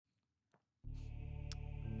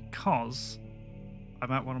because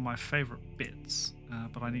I'm at one of my favorite bits,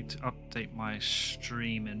 but I need to update my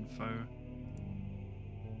stream info.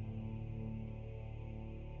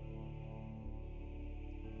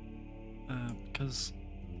 Because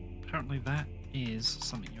apparently that is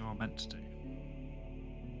something you are meant to do.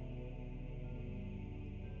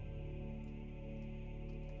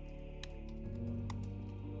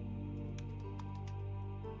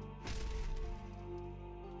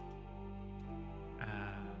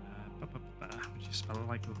 Would you spell it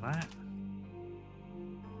like that?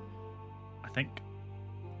 I think.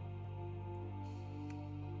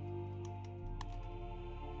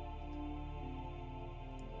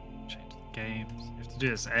 Change the games. You have to do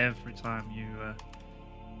this every time you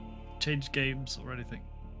change games or anything.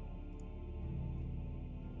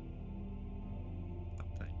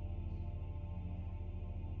 Update.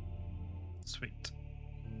 Sweet.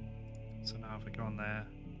 So now if I go on there,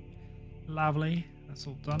 lovely. That's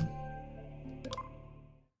all done.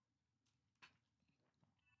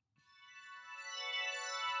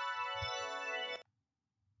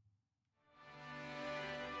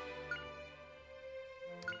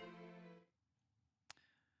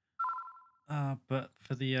 But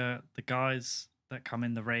for the guys that come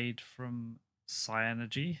in the raid from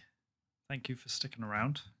Cynergy, thank you for sticking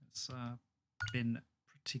around. It's been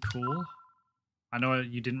pretty cool. I know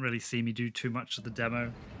you didn't really see me do too much of the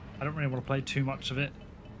demo. I don't really want to play too much of it.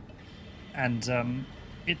 And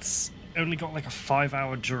it's only got like a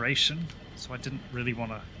 5-hour duration, so I didn't really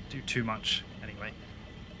want to do too much anyway.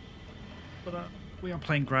 But we are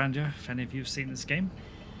playing GRANDia. If any of you have seen this game,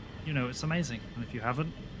 you know it's amazing. And if you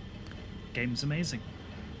haven't, game's amazing.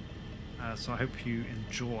 So I hope you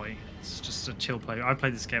enjoy. It's just a chill play. I play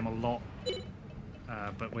this game a lot,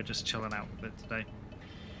 but we're just chilling out with it today.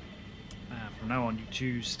 From now on, you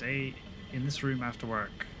two stay in this room after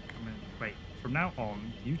work. Come in. Wait. From now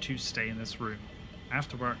on, you two stay in this room.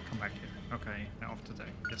 After work, come back here. Okay. Now off to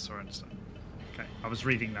deck. Yes, sir. I understand. Okay. I was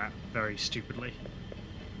reading that very stupidly.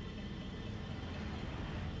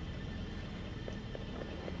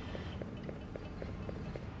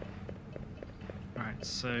 Alright,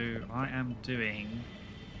 so I am doing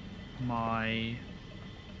my...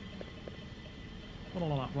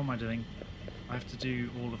 What am I doing? I have to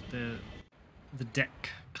do all of the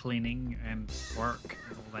deck cleaning and work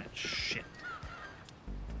and all that shit.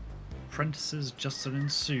 Apprentices Justin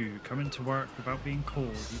and Sue come into work without being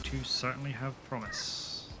called. You two certainly have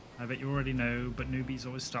promise. I bet you already know, but newbies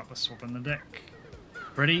always start by swapping the deck.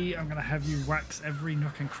 Ready? I'm going to have you wax every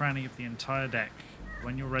nook and cranny of the entire deck.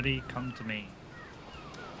 When you're ready, come to me.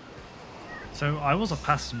 So I was a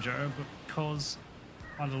passenger, but because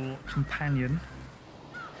my little companion,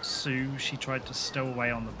 Sue, she tried to stow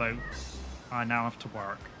away on the boat, I now have to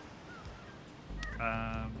work.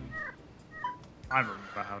 I remember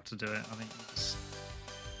how to do it. I think you just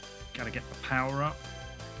gotta get the power up.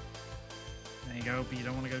 There you go, but you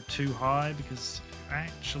don't want to go too high, because if you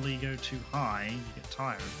actually go too high, you get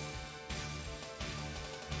tired.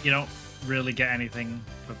 You don't really get anything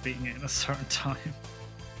for beating it in a certain time.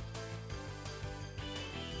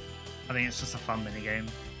 I think it's just a fun minigame.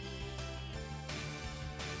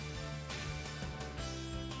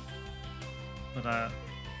 But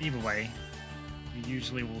either way, we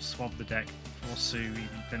usually will swab the deck before Sue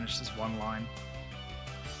even finishes one line.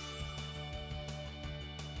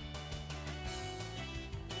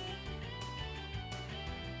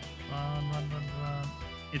 Run.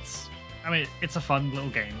 I mean, it's a fun little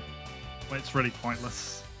game, but it's really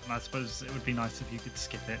pointless. And I suppose it would be nice if you could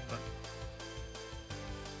skip it, but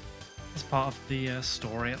it's part of the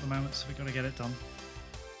story at the moment, so we got to get it done.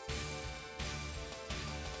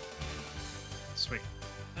 Sweet.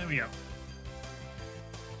 There we go.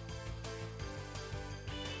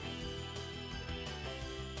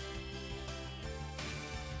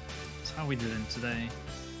 That's how we did in today.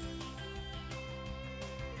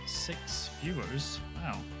 6 viewers.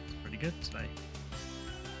 Wow, that's pretty good today.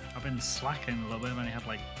 I've been slacking a little bit. I've only had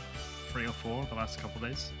like 3 or 4 the last couple of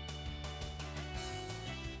days.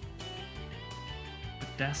 But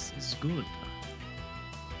das is good.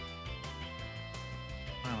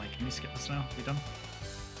 Alright, can we skip this now? Are we done?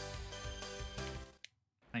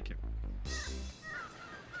 Thank you.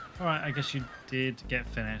 Alright, I guess you did get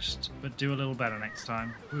finished, but do a little better next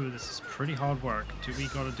time. Ooh, this is pretty hard work. Do we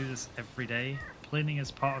gotta do this every day? Cleaning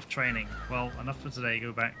is part of training. Well, enough for today.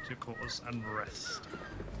 Go back to your quarters and rest.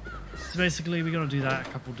 So basically, we gotta do that a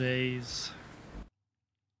couple days.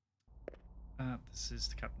 This is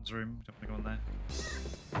the captain's room. We don't want to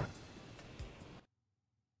go in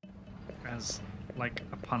there. As, like,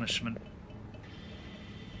 a punishment.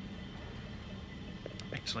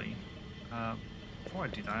 Actually, before I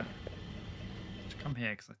do that, just come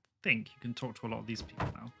here because I think you can talk to a lot of these people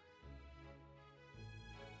now.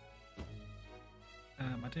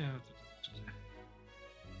 I do.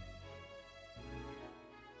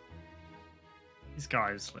 These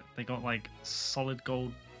guys, they got like solid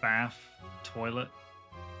gold bath, toilet,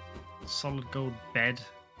 solid gold bed.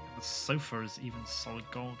 The sofa is even solid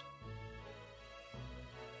gold.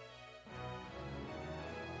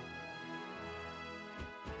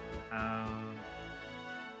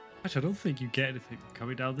 Actually, I don't think you get anything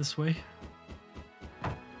coming down this way.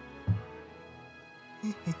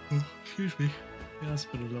 Excuse me. Yeah, it's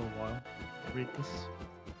been a little while. I'll read this.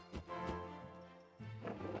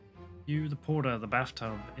 You, the porter, the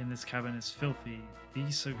bathtub in this cabin is filthy.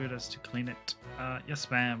 Be so good as to clean it.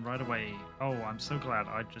 Yes, ma'am, right away. Oh, I'm so glad.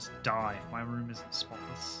 I'd just die if my room isn't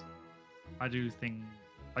spotless. I do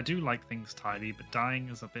like things tidy, but dying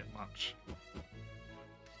is a bit much.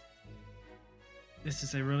 This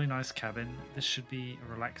is a really nice cabin. This should be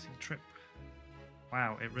a relaxing trip.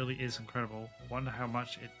 Wow, it really is incredible. Wonder how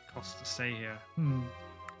much it costs to stay here.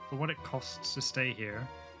 For what it costs to stay here,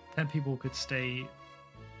 10 people could stay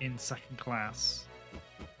in second class.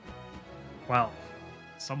 Well,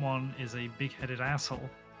 someone is a big-headed asshole.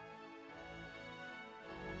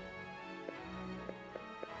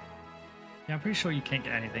 Yeah, I'm pretty sure you can't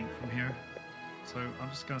get anything from here. So I'm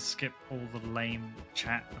just going to skip all the lame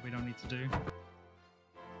chat that we don't need to do.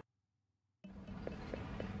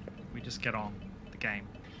 We just get on with the game.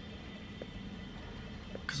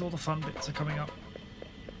 Because all the fun bits are coming up.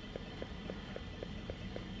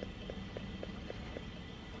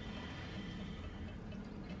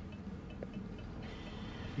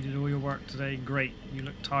 You did all your work today? Great. You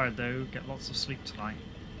look tired though. Get lots of sleep tonight.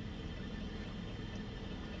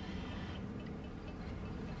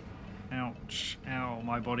 Ouch. Ow,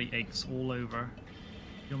 my body aches all over.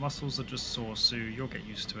 Your muscles are just sore, Sue. You'll get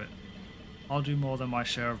used to it. I'll do more than my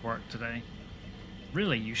share of work today.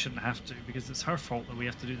 Really, you shouldn't have to, because it's her fault that we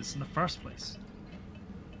have to do this in the first place.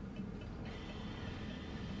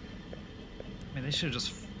 I mean, they should have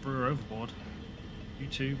just threw her overboard. You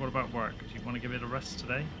two, what about work? Do you want to give it a rest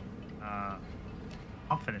today?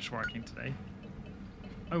 I'll finish working today.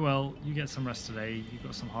 Oh well, you get some rest today. You've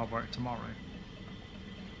got some hard work tomorrow.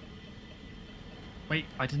 Wait,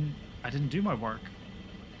 I didn't do my work.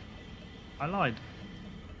 I lied.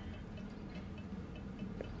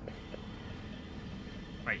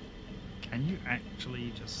 Wait, can you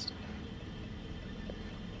actually just...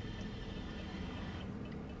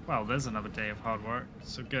 Well, there's another day of hard work,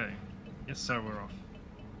 so go. Yes sir, we're off.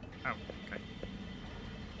 Oh, okay.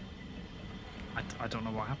 I don't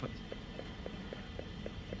know what happened.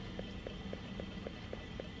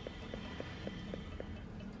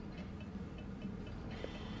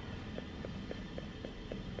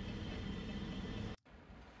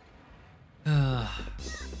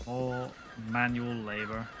 More manual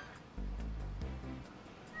labor.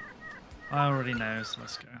 I already know, so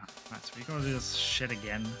let's go. Right, so we gotta do this shit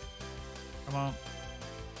again. Come on.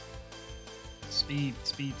 Speed,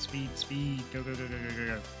 speed, speed, speed. Go, go, go, go, go, go,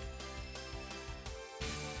 go.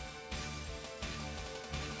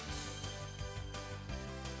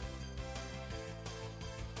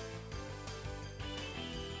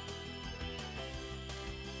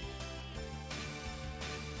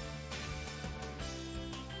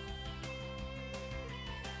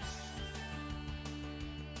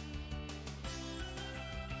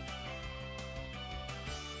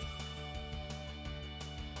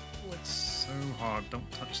 It's so hard, don't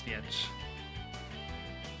touch the edge.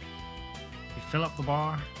 You fill up the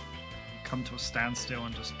bar, you come to a standstill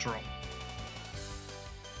and just drop.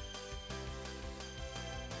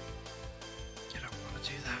 You don't want to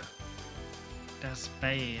do that. That's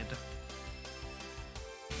bad.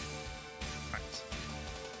 Right.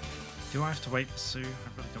 Do I have to wait for Sue? I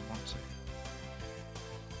really don't want to.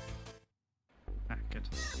 Ah, good.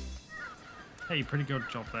 Hey, pretty good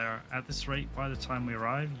job there. At this rate, by the time we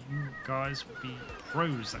arrive, you guys will be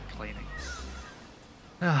pros at cleaning.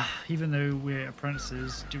 Even though we're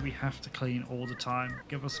apprentices, do we have to clean all the time?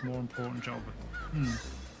 Give us a more important job.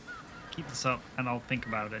 Keep this up and I'll think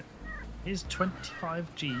about it. Here's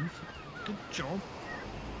 25G for good job.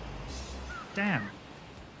 Damn.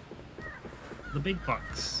 The big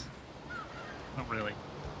bucks. Not really.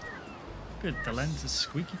 Good, the lens is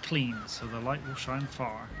squeaky clean, so the light will shine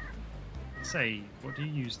far. Say, what do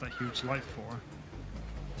you use that huge light for?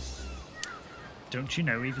 Don't you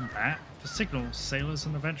know even that? For signals, sailors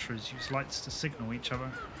and adventurers use lights to signal each other.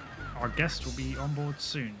 Our guest will be on board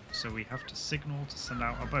soon, so we have to signal to send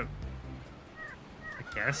out a boat.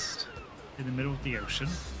 A guest? In the middle of the ocean?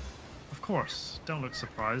 Of course, don't look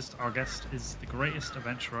surprised. Our guest is the greatest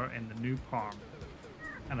adventurer in the New Palm.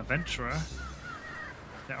 An adventurer?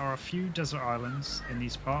 There are a few desert islands in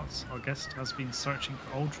these parts. Our guest has been searching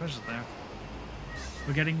for old treasure there.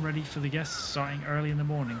 We're getting ready for the guests starting early in the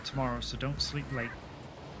morning tomorrow, so don't sleep late.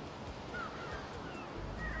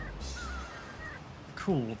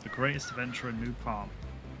 Cool, the greatest adventurer in New Palm.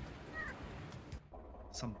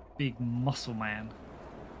 Some big muscle man.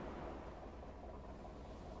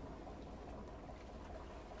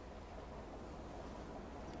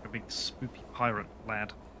 A big spoopy pirate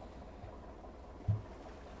lad.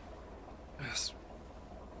 Yes.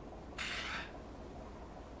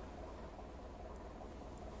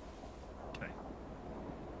 Okay.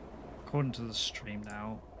 According to the stream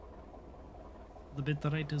now, the bit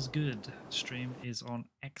rate is good. Stream is on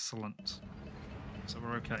excellent. So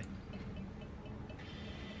we're okay.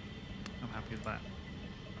 I'm happy with that.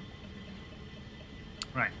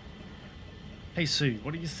 Right. Hey Sue,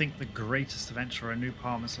 what do you think the greatest adventurer in New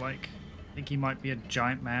Palm is like? Think he might be a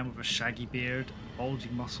giant man with a shaggy beard and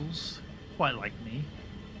bulging muscles? Quite like me.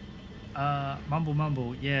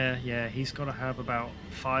 Mumble, yeah, he's got to have about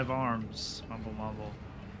 5 arms, Mumble.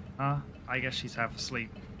 Huh? I guess she's half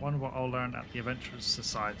asleep. Wonder what I'll learn at the Adventurers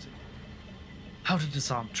Society. How to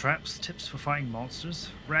disarm traps, tips for fighting monsters.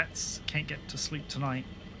 Rats, can't get to sleep tonight.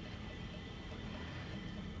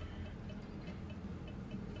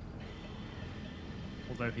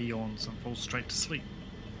 Although he yawns and falls straight to sleep.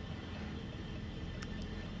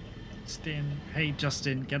 Hey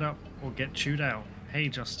Justin, get up or get chewed out. Hey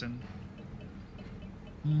Justin.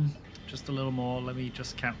 Just a little more, let me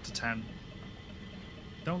just count to 10.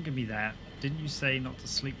 Don't give me that. Didn't you say not to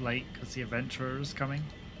sleep late because the adventurer is coming?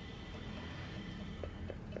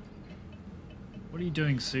 What are you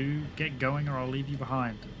doing, Sue? Get going or I'll leave you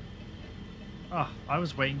behind. Ah, I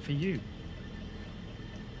was waiting for you.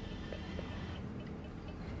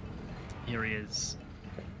 Here he is.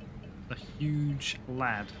 The huge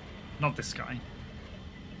lad. Not this guy,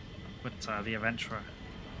 but the adventurer.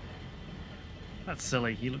 That's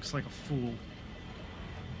silly. He looks like a fool.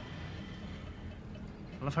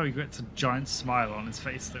 I love how he gets a giant smile on his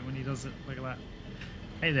face though when he does it. Look at that.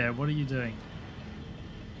 Hey there, what are you doing?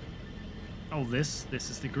 Oh, this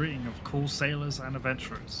is the greeting of cool sailors and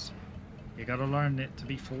adventurers. You gotta learn it to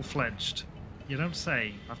be full-fledged. You don't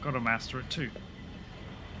say. I've got to master it too.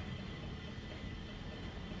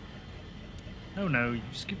 No, you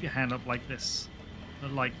scoop your hand up like this.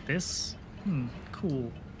 Not like this?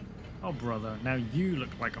 Cool. Oh, brother, now you look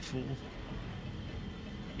like a fool.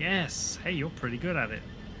 Yes, hey, you're pretty good at it.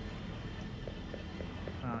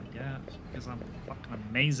 Yeah, because I'm fucking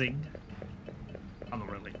amazing. I'm not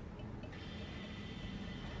really.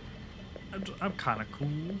 I'm kind of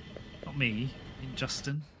cool. Not me, I mean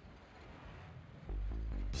Justin.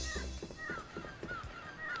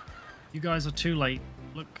 You guys are too late.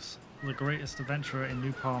 Look, the greatest adventurer in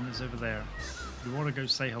New Palm is over there. You want to go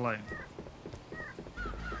say hello.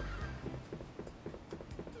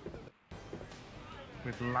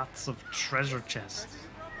 With lots of treasure chests.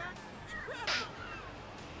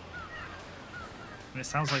 And it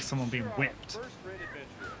sounds like someone being whipped.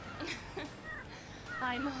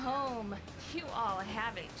 I'm home. You all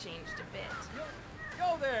haven't changed a bit.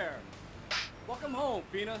 Go there! Welcome home,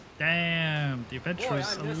 Fina. Damn, the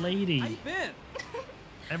adventurer's a lady. How you been?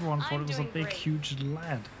 Everyone thought it was a big, great. huge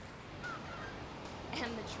lad.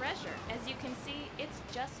 And the treasure, as you can see, it's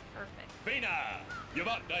just perfect. Fina, you've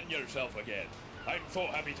outdone yourself again. I'm so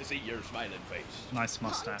happy to see your smiling face. Nice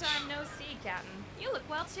mustache. Long time no see, Captain. You look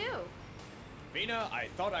well too. Fina, I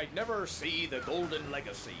thought I'd never see the golden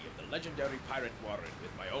legacy of the legendary pirate Warren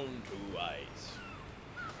with my own 2 eyes.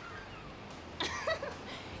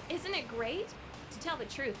 Isn't it great? To tell the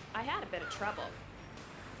truth, I had a bit of trouble.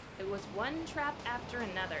 It was one trap after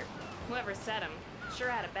another. Whoever set them sure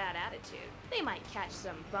had a bad attitude. They might catch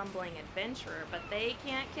some bumbling adventurer, but they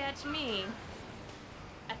can't catch me.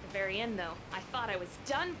 At the very end, though, I thought I was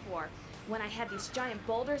done for when I had these giant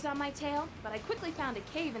boulders on my tail, but I quickly found a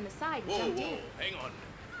cave in the side and jumped in. Hang on.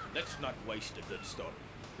 Let's not waste a good story.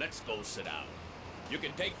 Let's go sit down. You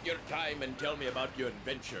can take your time and tell me about your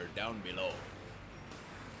adventure down below.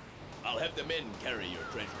 I'll have the men carry your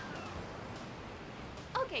treasure.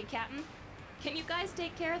 Okay, Captain. Can you guys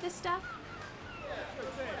take care of this stuff?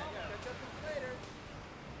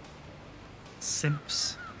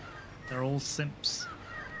 Simps. They're all simps.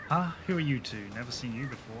 Huh? Who are you two? Never seen you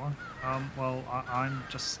before. Well, I'm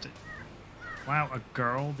just... Wow, a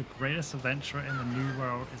girl? The greatest adventurer in the New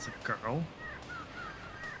World is a girl?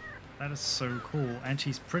 That is so cool. And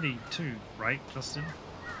she's pretty too, right, Justin?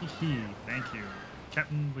 Hee, thank you.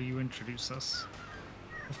 Captain, will you introduce us?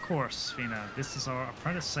 Of course, Fina. This is our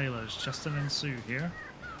apprentice sailors, Justin and Sue here.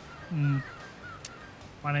 Hmm.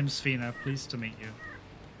 My name's Fina. Pleased to meet you.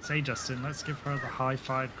 Say, Justin, let's give her the high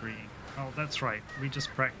five greeting. Oh, that's right. We just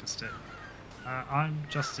practiced it. I'm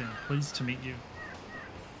Justin. Pleased to meet you.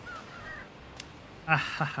 Ah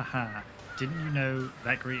ha ha ha. Didn't you know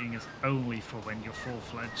that greeting is only for when you're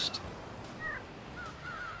full-fledged?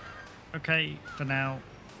 Okay, for now,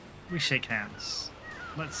 we shake hands.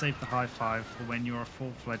 Let's save the high five for when you're a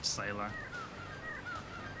full-fledged sailor.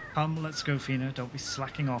 Come, let's go, Fina. Don't be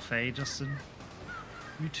slacking off, eh, Justin?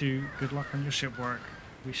 You too. Good luck on your ship work.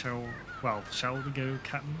 We shall... Well, shall we go,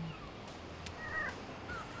 Captain?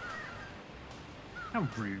 How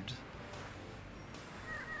rude.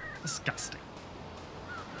 Disgusting.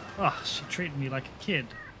 Ugh, she treated me like a kid.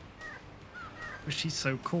 But she's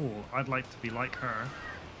so cool. I'd like to be like her.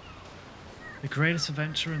 The greatest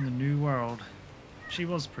adventure in the new world. She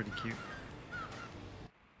was pretty cute.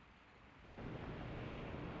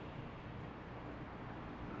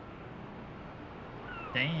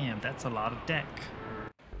 Damn, that's a lot of deck.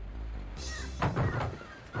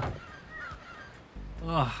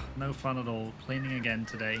 Ugh, no fun at all. Cleaning again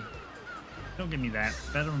today. Don't give me that.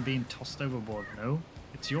 Better than being tossed overboard, no?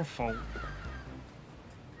 It's your fault.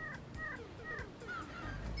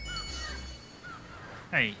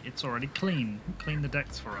 Hey, it's already clean. Who cleaned the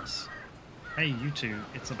decks for us? Hey, you two,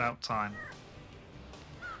 it's about time.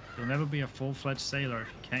 You'll never be a full-fledged sailor if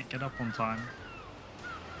you can't get up on time.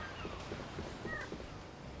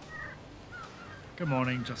 Good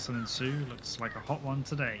morning, Justin and Sue. Looks like a hot one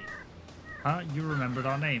today. Huh? You remembered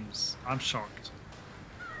our names. I'm shocked.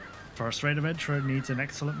 First-rate adventurer needs an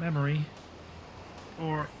excellent memory.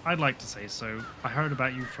 Or, I'd like to say so. I heard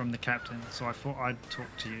about you from the captain, so I thought I'd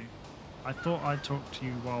talk to you. I thought I'd talk to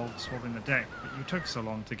you while swabbing the deck, but you took so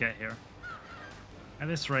long to get here. At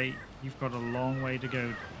this rate, you've got a long way to go to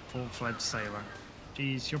be a full-fledged sailor.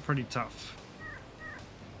 Geez, you're pretty tough.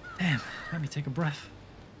 Damn, let me take a breath.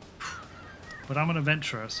 But I'm an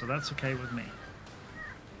adventurer, so that's okay with me.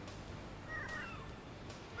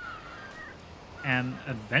 An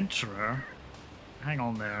adventurer? Hang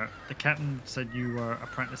on there. The captain said you were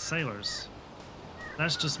apprentice sailors.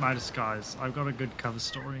 That's just my disguise. I've got a good cover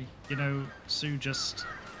story. You know, Sue just...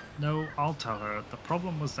 No, I'll tell her. The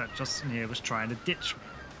problem was that Justin here was trying to ditch me.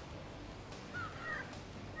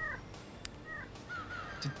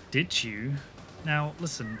 To ditch you? Now,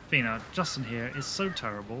 listen, Fina, Justin here is so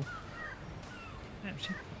terrible. Damn,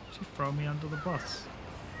 she threw me under the bus.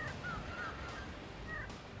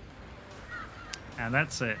 And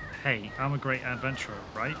that's it. Hey, I'm a great adventurer,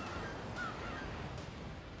 right?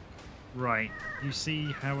 Right. You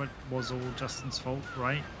see how it was all Justin's fault,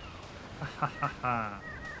 right? Ha ha ha ha.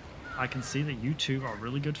 I can see that you two are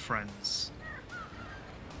really good friends.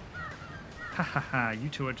 Ha ha ha, you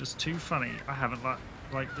two are just too funny. I haven't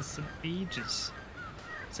liked this in ages.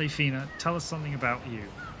 Say, Fina, tell us something about you.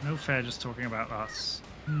 No fair just talking about us.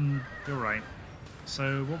 You're right.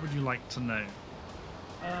 So, what would you like to know?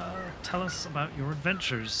 Tell us about your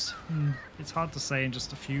adventures. It's hard to say in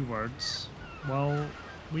just a few words. Well,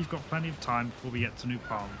 we've got plenty of time before we get to New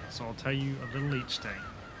Palm, so I'll tell you a little each day.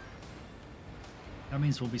 That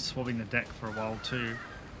means we'll be swabbing the deck for a while too.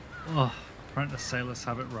 Ugh, apprentice sailors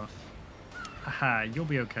have it rough. Haha, you'll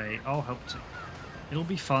be okay. I'll help too. It'll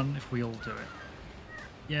be fun if we all do it.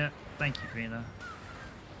 Yeah, thank you, Fina.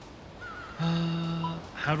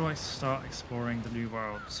 How do I start exploring the new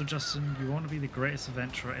world? So Justin, you want to be the greatest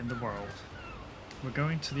adventurer in the world. We're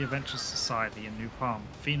going to the Adventure Society in New Palm.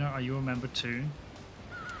 Fina, are you a member too?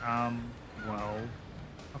 Well,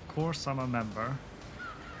 of course I'm a member.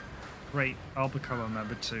 Great, I'll become a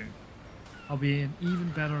member too. I'll be an even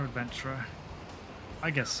better adventurer. I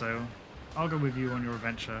guess so. I'll go with you on your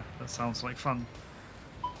adventure. That sounds like fun.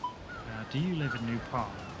 Do you live in New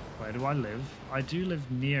Palm? Where do I live? I do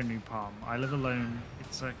live near New Palm. I live alone.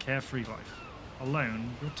 It's a carefree life.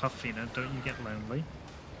 Alone? You're tough, Fina. Don't you get lonely?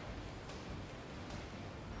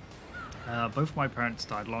 Both my parents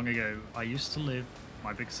died long ago. I used to live with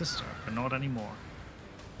my big sister, but not anymore.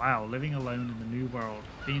 Wow, living alone in the new world.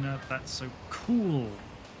 Fina, that's so cool.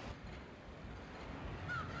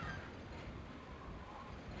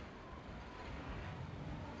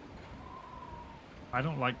 I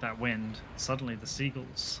don't like that wind. Suddenly the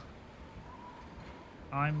seagulls.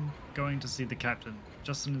 I'm going to see the captain.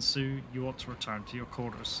 Justin and Sue, you ought to return to your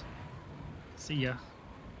quarters. See ya.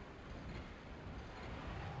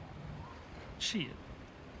 She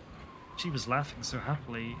was laughing so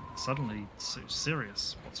happily, suddenly so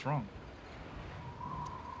serious. What's wrong?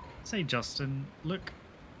 Say, Justin, look.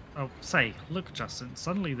 Oh, look, Justin.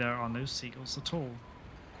 Suddenly there are no seagulls at all.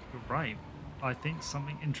 You're right. I think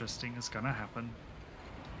something interesting is gonna happen.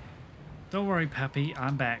 Don't worry, Pappy,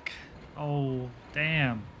 I'm back. Oh,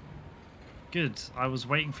 damn. Good, I was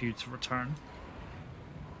waiting for you to return.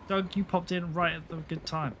 Doug, you popped in right at the good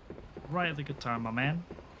time. Right at the good time, my man.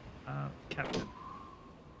 Captain.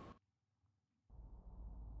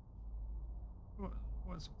 What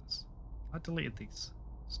is all this? I deleted these.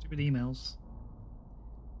 Stupid emails.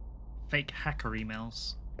 Fake hacker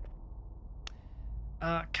emails.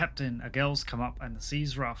 Captain, a gale's come up and the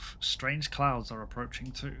sea's rough. Strange clouds are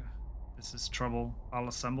approaching too. This is trouble. I'll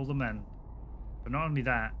assemble the men. But not only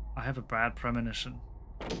that, I have a bad premonition.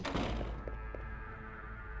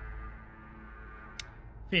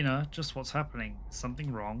 Fina, just what's happening? Is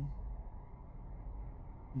something wrong?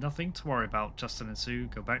 Nothing to worry about, Justin and Sue.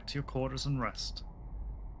 Go back to your quarters and rest.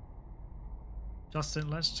 Justin,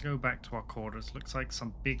 let's go back to our quarters. Looks like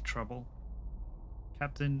some big trouble.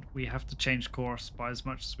 Captain, we have to change course by as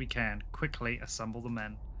much as we can. Quickly assemble the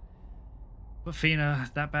men. But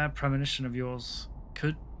Fina, that bad premonition of yours,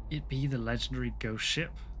 could it be the legendary ghost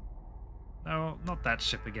ship? No, not that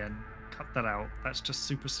ship again. Cut that out. That's just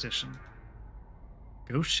superstition.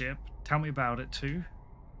 Ghost ship? Tell me about it too.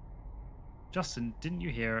 Justin, didn't you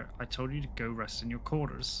hear? I told you to go rest in your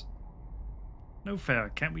quarters. No fair.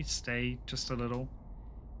 Can't we stay just a little?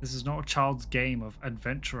 This is not a child's game of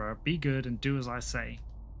adventurer. Be good and do as I say.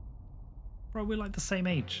 Bro, we're like the same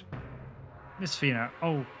age. Miss Fina,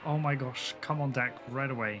 oh my gosh, come on deck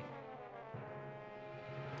right away.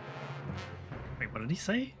 Wait, what did he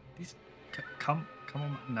say? Come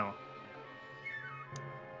on, no.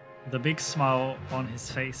 The big smile on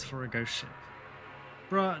his face for a ghost ship.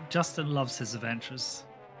 Bruh, Justin loves his adventures.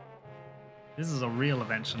 This is a real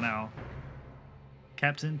adventure now.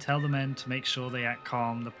 Captain, tell the men to make sure they act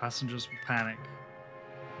calm. The passengers will panic.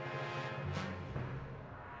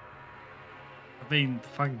 I mean, the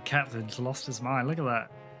fucking captain's lost his mind. Look at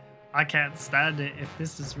that. I can't stand it. If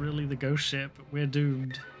this is really the ghost ship, we're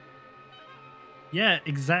doomed. Yeah,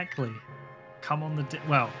 exactly. Come on the deck.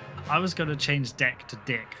 Well, I was going to change deck to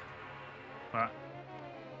dick. But,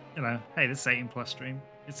 you know, hey, this is 18+ stream.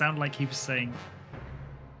 It sounded like he was saying,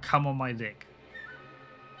 come on my dick.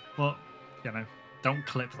 But, you know, don't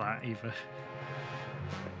clip that either.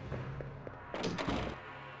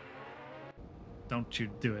 Don't you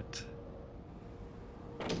do it.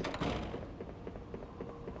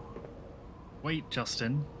 Wait,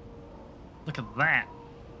 Justin. Look at that.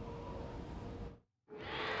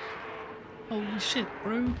 Holy shit,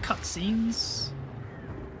 bro. Cutscenes.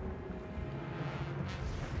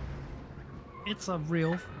 It's a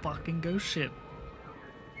real fucking ghost ship.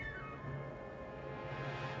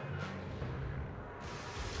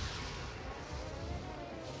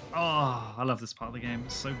 Oh, I love this part of the game.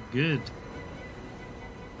 It's so good.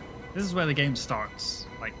 This is where the game starts.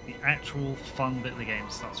 Like, the actual fun bit of the game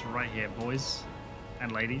starts right here, boys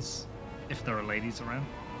and ladies, if there are ladies around.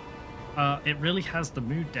 It really has the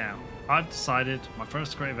mood down. I've decided my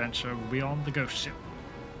first great adventure will be on the ghost ship.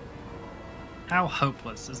 How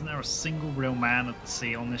hopeless. Isn't there a single real man at the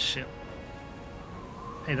sea on this ship?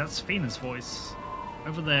 Hey, that's Fina's voice.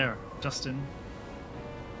 Over there, Justin.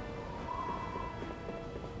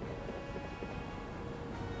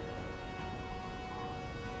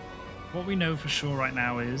 What we know for sure right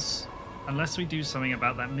now is, unless we do something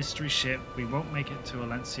about that mystery ship, we won't make it to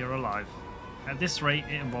Valencia alive. At this rate,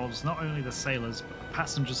 it involves not only the sailors, but the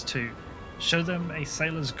passengers too. Show them a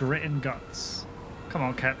sailor's grit and guts. Come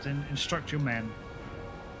on, Captain, instruct your men.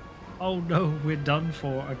 Oh no, we're done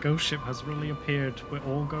for. A ghost ship has really appeared. We're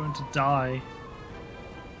all going to die.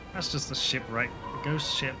 That's just a shipwreck. The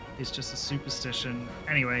ghost ship is just a superstition.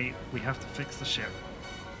 Anyway, we have to fix the ship.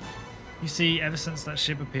 You see, ever since that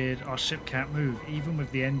ship appeared, our ship can't move, even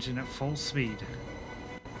with the engine at full speed.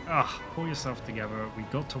 Pull yourself together. We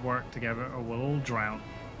got to work together or we'll all drown.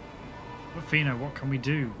 But Fina, what can we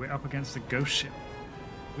do? We're up against a ghost ship.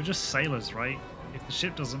 We're just sailors, right? If the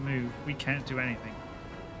ship doesn't move, we can't do anything.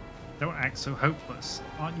 Don't act so hopeless.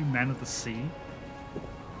 Aren't you men of the sea?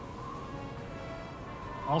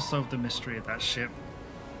 I'll solve the mystery of that ship.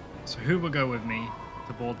 So who will go with me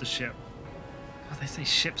to board the ship? God, they say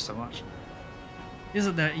ship so much.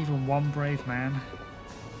 Isn't there even one brave man?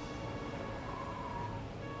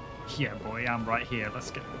 Yeah, boy, I'm right here.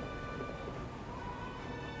 Let's go.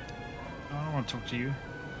 I don't want to talk to you.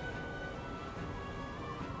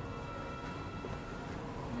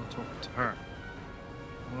 I want to talk to her.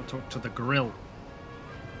 I want to talk to the grill.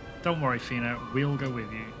 Don't worry, Fina. We'll go with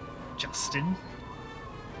you. Justin?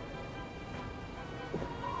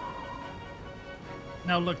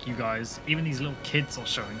 Now look, you guys. Even these little kids are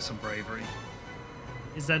showing some bravery.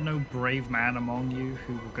 Is there no brave man among you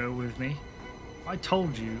who will go with me? I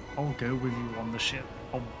told you I'll go with you on the ship.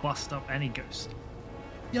 I'll bust up any ghost.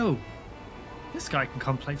 Yo, this guy can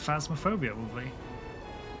come play Phasmophobia with me.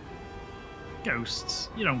 Ghosts,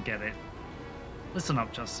 you don't get it. Listen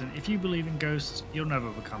up, Justin. If you believe in ghosts, you'll never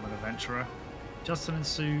become an adventurer. Justin and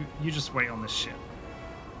Sue, you just wait on this ship.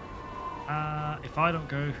 If I don't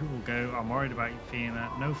go, who will go? I'm worried about you, Fiona.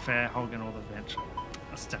 No fair, hogging all the adventure.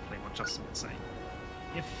 That's definitely what Justin would say.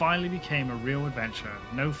 It finally became a real adventure.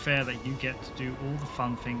 No fair that you get to do all the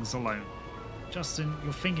fun things alone. Justin,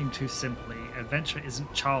 you're thinking too simply. Adventure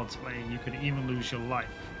isn't child's play. You could even lose your life.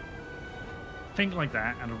 Think like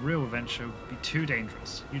that, and a real adventure would be too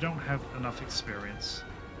dangerous. You don't have enough experience.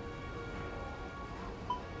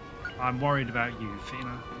 I'm worried about you,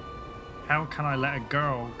 Fiona. How can I let a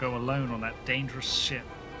girl go alone on that dangerous ship?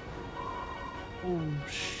 Oh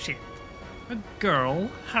shit. A girl?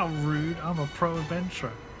 How rude. I'm a pro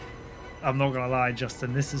adventurer. I'm not gonna lie,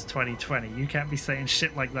 Justin, this is 2020. You can't be saying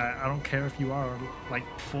shit like that. I don't care if you are like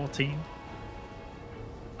 14.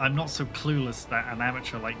 I'm not so clueless that an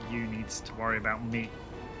amateur like you needs to worry about me.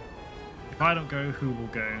 If I don't go, who will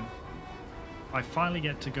go? I finally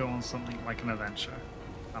get to go on something like an adventure.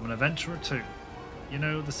 I'm an adventurer too. You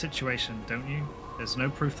know the situation, don't you? There's no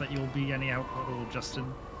proof that you'll be any help at all,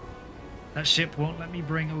 Justin. That ship won't let me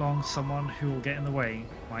bring along someone who will get in the way.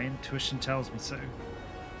 My intuition tells me so.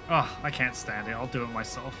 Oh, I can't stand it. I'll do it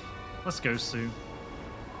myself. Let's go, Sue.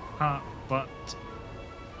 But...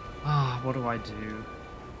 what do I do?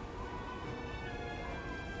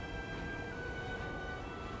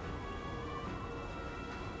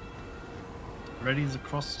 Ready to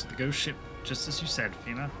cross to the ghost ship, just as you said,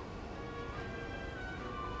 Fiona.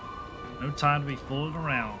 No time to be fooling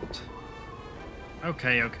around.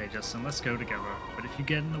 Okay, Justin, let's go together. But if you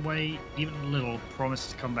get in the way, even a little, promise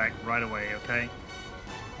to come back right away, okay?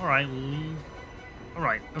 Alright, leave.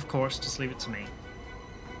 Alright, of course, just leave it to me.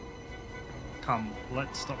 Come,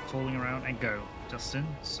 let's stop fooling around and go. Justin,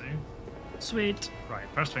 Sue. Sweet. Right,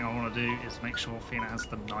 first thing I want to do is make sure Fiona has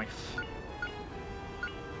the knife.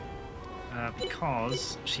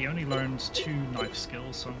 Because she only learns 2 knife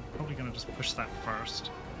skills, so I'm probably going to just push that first.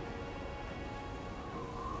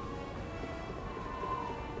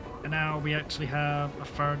 And now we actually have a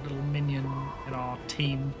third little minion in our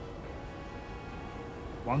team.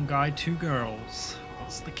 1 guy, 2 girls.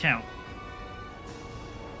 What's the count?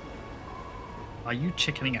 Are you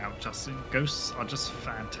chickening out, Justin? Ghosts are just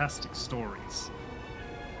fantastic stories.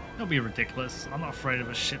 They'll be ridiculous. I'm not afraid of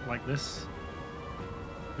a shit like this.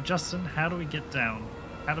 But Justin, how do we get down?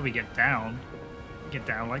 How do we get down? We get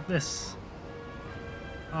down like this.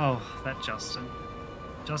 Oh, that Justin.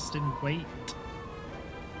 Justin, wait.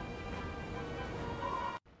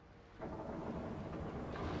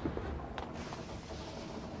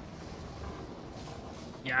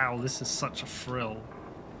 Yow, this is such a thrill.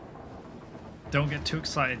 Don't get too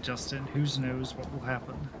excited, Justin. Who knows what will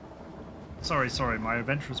happen? Sorry, my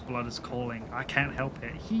adventurous blood is calling. I can't help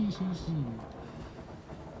it. Hee.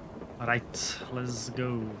 Alright, let's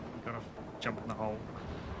go. We gotta jump in the hole.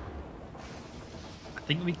 I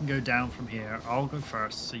think we can go down from here. I'll go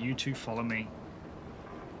first, so you 2 follow me.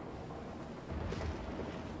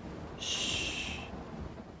 Shh.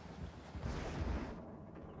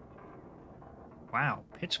 Wow,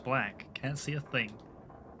 pitch black. Can't see a thing.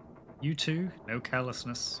 You 2, no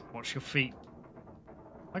carelessness. Watch your feet.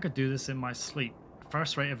 I could do this in my sleep.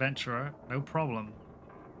 First-rate adventurer, no problem. ...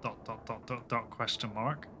 question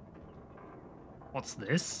mark. What's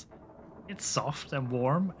this? It's soft and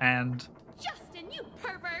warm and... Justin, you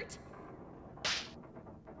pervert!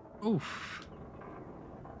 Oof.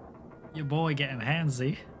 Your boy getting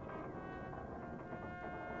handsy.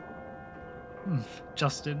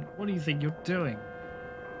 Justin, what do you think you're doing?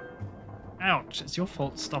 Ouch, it's your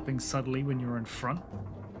fault stopping suddenly when you're in front.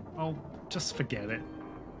 Oh, just forget it.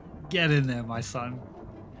 Get in there, my son.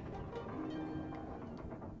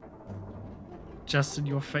 Justin,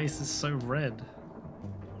 your face is so red.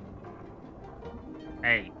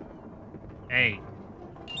 Hey.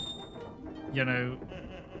 You know...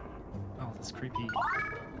 Oh, that's creepy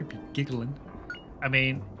giggling. I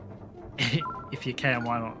mean, if you can,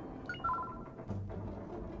 why not?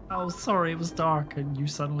 Oh, sorry, it was dark and you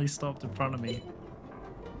suddenly stopped in front of me.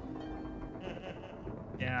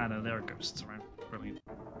 Yeah, I know, there are ghosts around. Brilliant.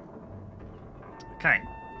 Okay,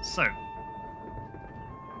 so...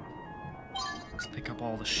 let's pick up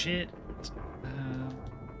all the shit.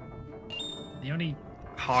 The only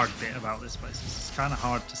hard bit about this place is it's kind of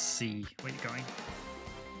hard to see where you're going.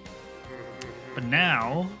 But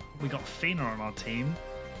now, we got Fiona on our team.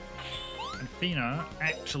 And Fiona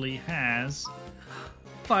actually has...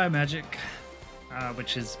 fire magic.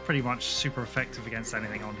 which is pretty much super effective against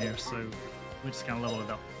anything on here. So we're just gonna level it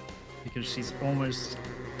up because she's almost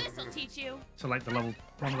This'll teach you. to like the level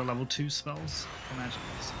one of the level 2 spells. Imagine.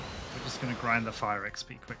 So we're just gonna grind the fire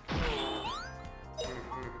XP quick.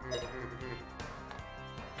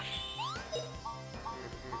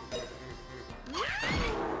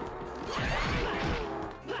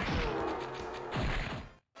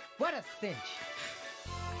 What a cinch.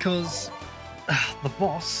 Because the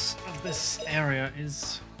boss of this area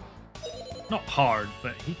is not hard,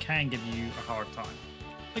 but he can give you a hard time.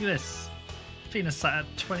 Look at this. Fina sat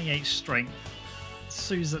at 28 strength,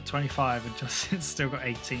 Sue's at 25, and Justin's still got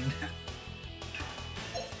 18.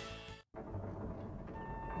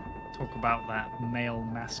 Talk about that male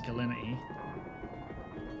masculinity.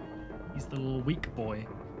 He's the little weak boy.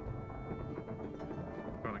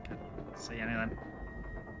 Well, I can't see any of them.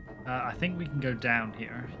 I think we can go down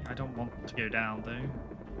here. I don't want to go down though.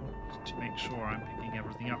 I want to make sure I'm picking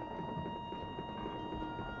everything up.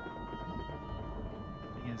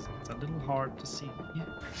 Thing is, it's a little hard to see. Yeah.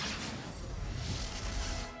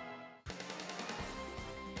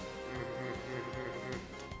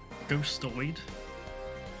 Ghostoid.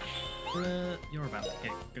 You're about to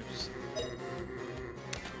get ghost.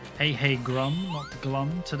 Hey, hey, Grum, not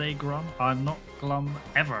glum today, Grum. I'm not glum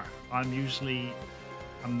ever. I'm usually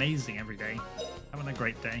amazing every day. Having a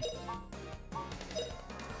great day.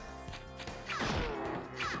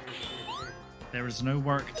 There is no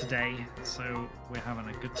work today, so we're having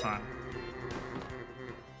a good time.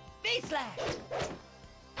 Face slash.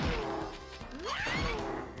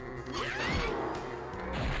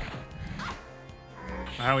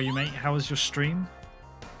 How are you, mate? How was your stream?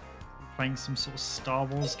 Playing some sort of Star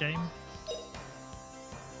Wars game?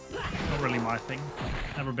 Not really my thing.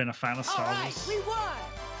 Never been a fan of Star Wars. We won.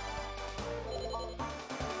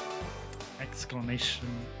 Exclamation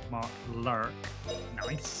mark lurk.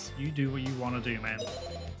 Nice. You do what you want to do, man.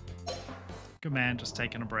 Good man, just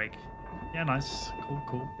taking a break. Yeah, nice. Cool,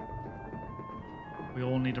 cool. We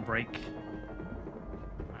all need a break.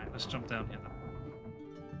 Alright, let's jump down here then.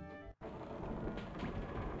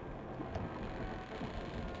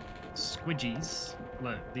 Squidgies.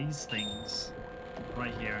 Look, these things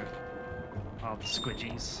right here are the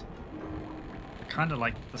squidgies. They're kind of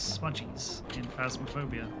like the smudgies in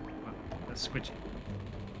Phasmophobia. Well, they're squidgy.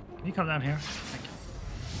 Can you come down here? Thank you.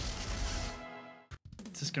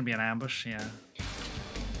 Is this going to be an ambush? Yeah.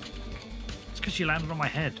 It's because you landed on my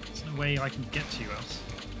head. There's no way I can get to you else.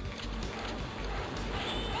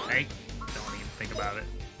 Hey, don't even think about it.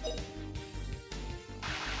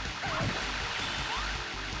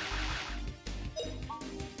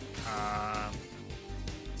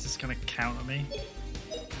 Is this gonna counter me?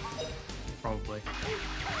 Probably.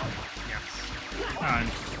 Yes. I'm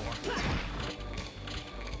 4.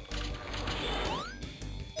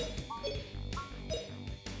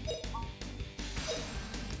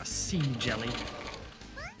 A sea jelly.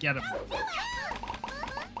 Get him.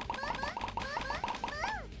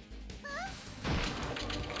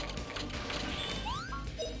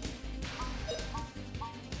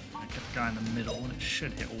 Get the guy in the middle, and it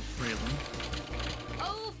should hit all 3 of them.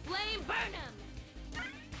 Oh, flame burn 'em!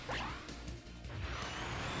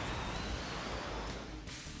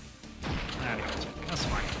 There we go. That's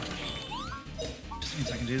fine. Just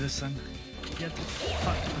means I can do this then. Get the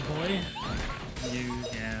fuck to the boy. You,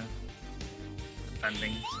 yeah.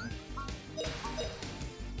 Defending. So.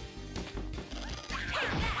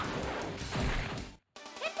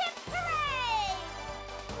 Hip hip hooray!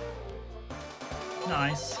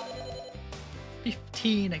 Nice.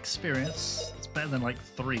 15 experience. It's better than like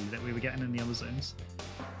 3 that we were getting in the other zones.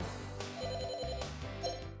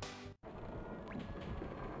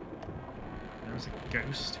 There's a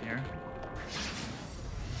ghost here.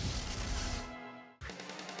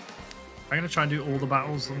 I'm going to try and do all the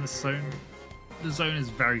battles on this zone. The zone is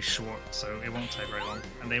very short, so it won't take very long,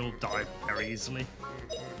 and they will die very easily.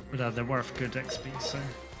 But they're worth good XP, so I'm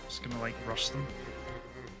just going to like rush them.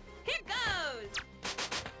 Here goes!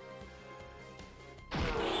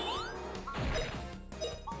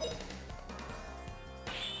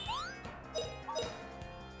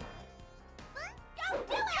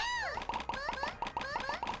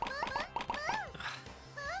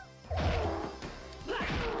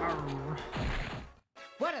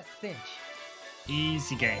 What a cinch.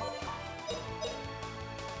 Easy game.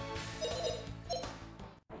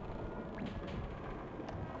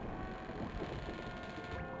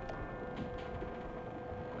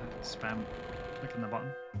 Spam clicking the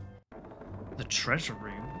button. The treasure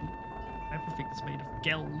room. Everything's made of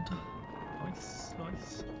gold. Nice,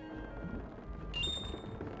 nice.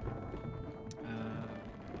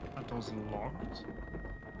 door's locked.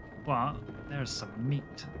 But there's some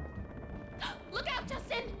meat. Look out,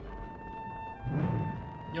 Justin!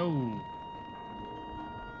 Yo!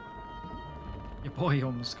 Your boy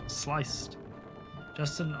almost got sliced.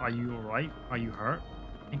 Justin, are you alright? Are you hurt?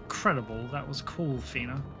 Incredible, that was cool,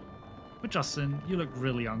 Fina. But Justin, you look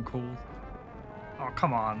really uncool. Oh,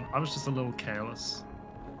 come on, I was just a little careless.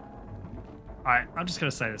 Alright, I'm just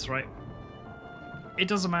gonna say this, right? It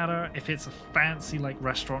doesn't matter if it's a fancy like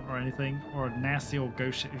restaurant or anything, or a nasty old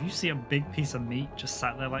ghost ship. If you see a big piece of meat just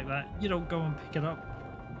sat there like that, you don't go and pick it up.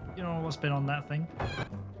 You don't know what's been on that thing.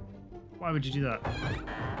 Why would you do that?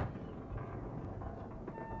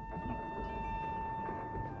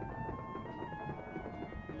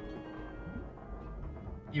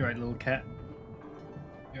 You right, little cat?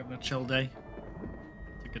 You having a chill day?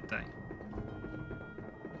 It's a good day.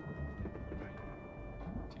 Right.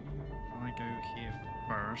 Do I go here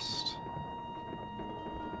first?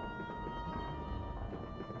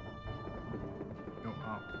 Go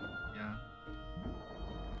up, yeah.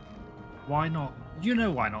 Why not? You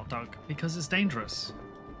know why not, Doug? Because it's dangerous.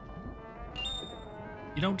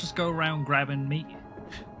 You don't just go around grabbing meat.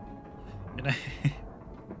 You know?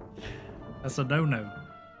 That's a no-no.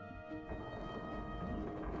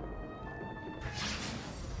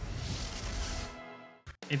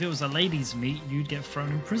 If it was a lady's meat, you'd get thrown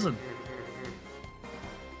in prison.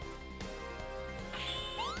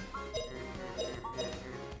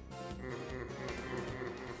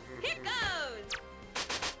 Here goes!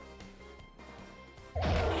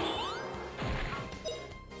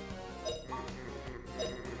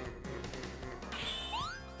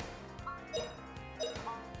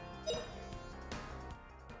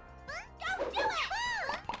 Don't do it!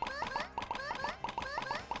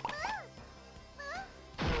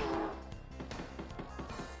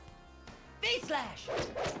 V-slash!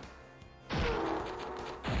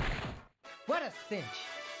 What a cinch!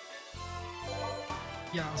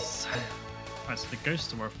 Yes. Right, so the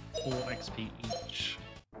ghosts are worth 4 XP each.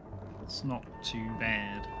 It's not too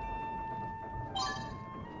bad.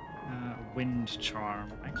 Wind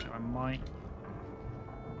charm. Actually, I might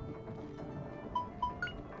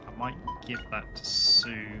give that to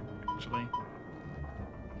Sue, actually.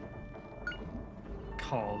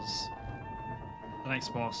 Because the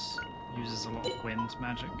next boss uses a lot of wind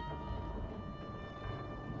magic.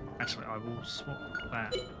 Actually, I will swap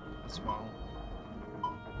that as well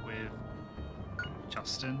with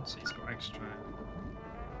Justin, so he's got extra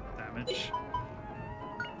damage.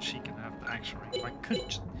 She can have the action ring. I could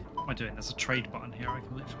just, what am I doing? There's a trade button here, I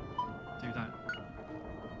can literally do that.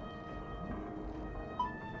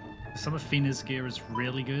 Some of Fina's gear is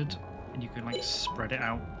really good, and you can like spread it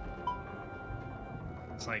out.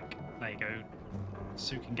 It's like, there you go.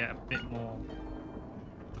 Sue can get a bit more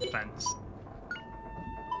defense.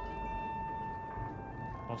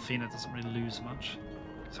 While Fina doesn't really lose much,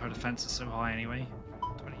 because her defense is so high anyway.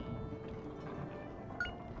 20.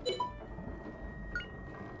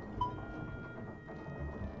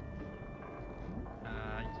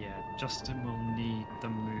 Yeah, Justin will need the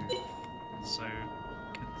move, so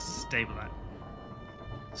can stable that.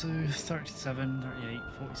 So 37, 38,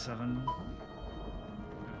 47.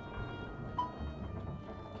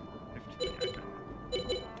 50, okay.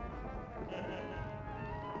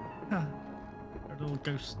 Huh. There are little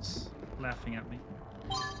ghosts laughing at me.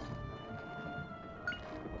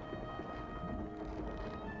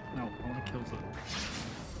 No, I want to kill the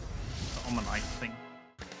Omanite thing.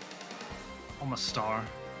 Oma star.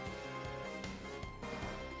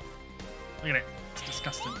 Look at it. It's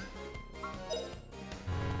disgusting.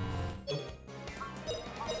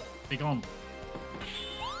 Be gone.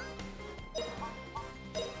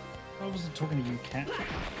 I wasn't talking to you, cat.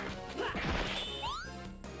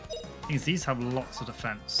 These have lots of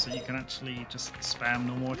defense, so you can actually just spam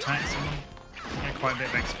normal attacks on them. You get quite a bit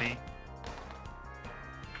of XP.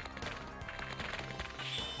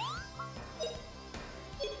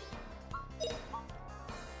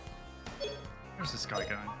 Where's this guy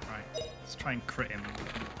going? Right, let's try and crit him and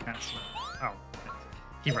cancel it. Oh,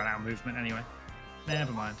 he ran out of movement anyway.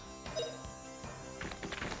 Never mind.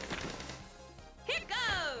 Here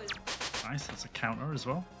goes! Nice, that's a counter as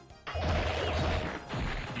well.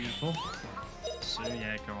 Beautiful. So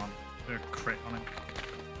yeah, go on. Do a crit on him.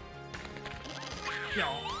 Yo.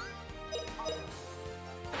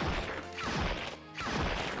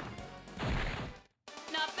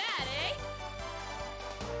 Not bad, eh?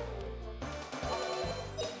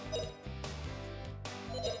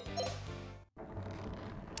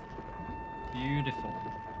 Beautiful.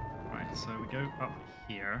 Right, so we go up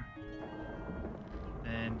here.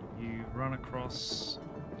 Then you run across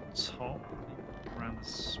the top. around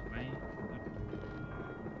this way.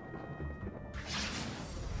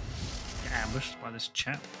 Get ambushed by this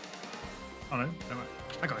chap. Oh no,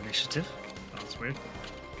 I got initiative. Oh, that's weird.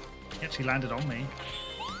 He actually landed on me.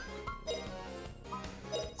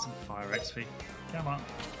 Some fire XP. Come on.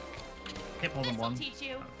 Hit more than This'll one. teach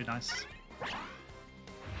you. That would be nice.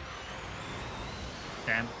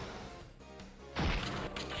 Damn.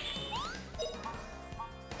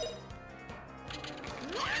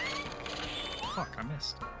 Fuck, I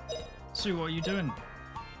missed. Sue, what are you doing?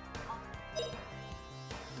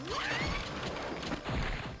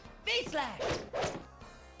 Face lag.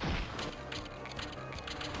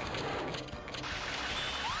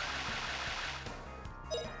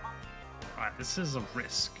 Alright, this is a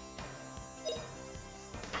risk.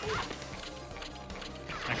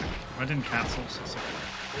 Okay, I didn't cancel, so it's okay.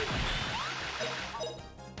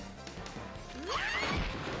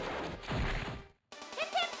 Hip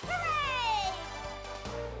hip hooray!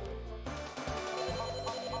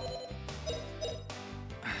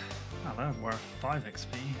 Oh, that worth 5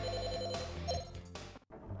 XP.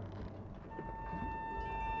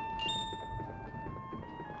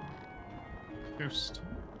 Ghost.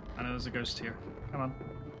 I know there's a ghost here. Come on.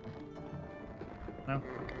 No?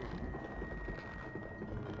 Okay.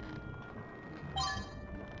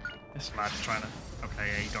 This lad's trying to... Okay,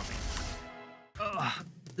 yeah, you got me. Ugh,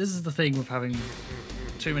 this is the thing with having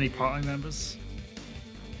too many party members.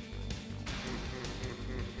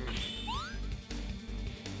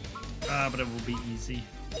 But it will be easy.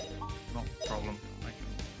 Not a problem. I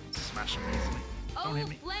can smash him easily. Don't hit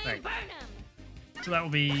me. Flame There you go. burn 'em! So that will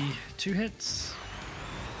be 2 hits.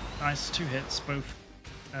 Nice, 2 hits, both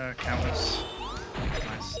counters.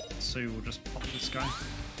 Nice. Sue will just pop this guy.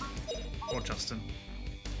 Or Justin.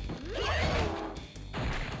 Pretty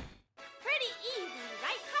easy,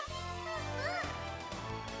 right, Huff?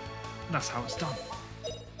 That's how it's done.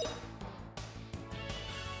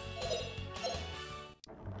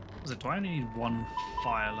 Was it? Do I only need 1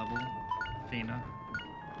 fire level, Fina?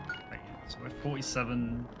 Okay, so we're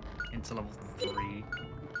 47 into level 3.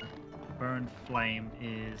 Burn Flame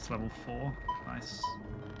is level 4. Nice.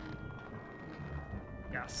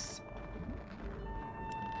 Yes.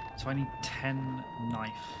 So I need 10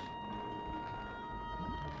 knife.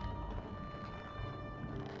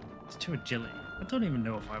 It's 2 agility. I don't even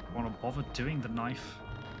know if I want to bother doing the knife.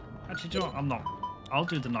 Actually, do you know what? I'm not. I'll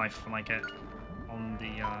do the knife when I get on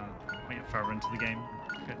the when I get further into the game.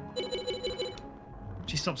 Okay.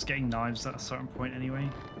 She stops getting knives at a certain point anyway.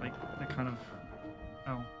 Like they're kind of.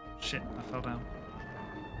 Oh shit! I fell down.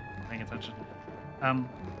 Paying attention.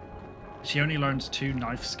 She only learns 2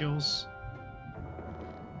 knife skills,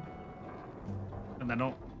 and they're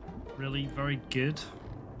not really very good.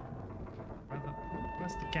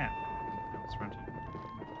 Where's the gap? Oh, it's around here.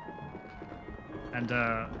 And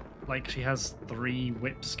like she has 3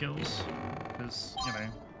 whip skills, because you know,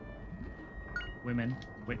 women,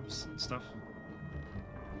 whips and stuff.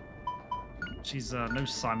 She's no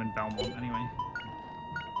Simon Belmont anyway.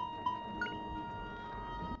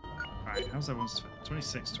 Alright, how's everyone's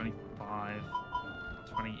 26, 25,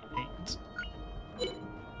 28.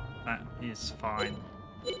 That is fine.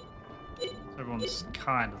 So everyone's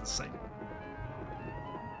kind of the same.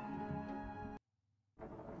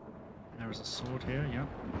 There's a sword here, yeah.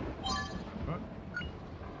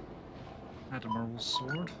 Admiral's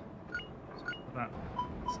sword. So that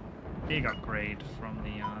is a big upgrade from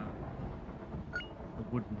the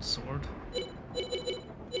wooden sword.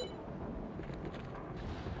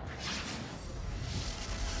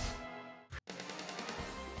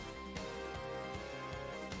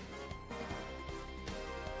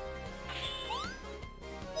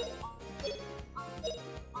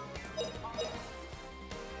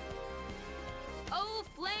 Oh,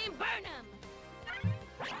 flame burn 'em!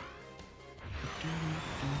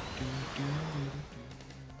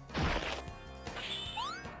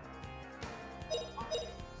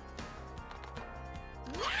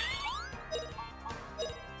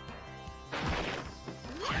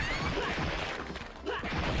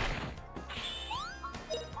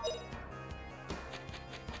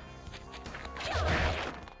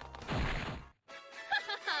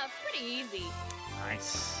 Pretty easy.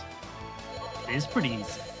 Nice. It is pretty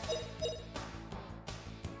easy.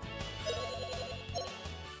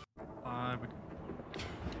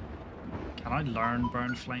 Can I learn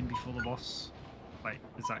Burn Flame before the boss? Like,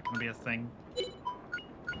 is that going to be a thing?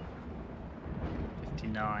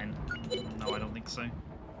 59. No, I don't think so.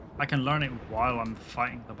 I can learn it while I'm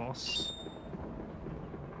fighting the boss.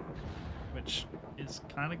 Which is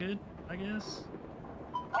kind of good, I guess.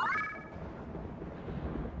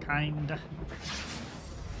 Kinda.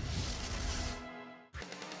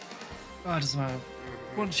 Oh, it doesn't matter.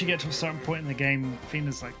 Once you get to a certain point in the game,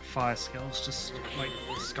 Fina's like fire skills just like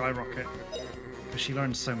skyrocket because she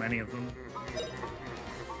learns so many of them.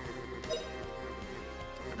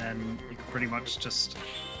 And then you can pretty much just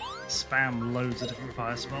spam loads of different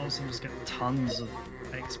fire spells and just get tons of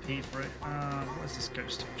XP for it. What is this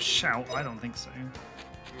ghost? Shout? I don't think so.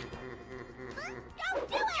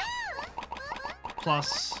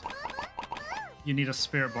 Plus, you need a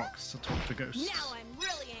spirit box to talk to ghosts. Now I'm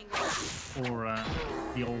really angry. Or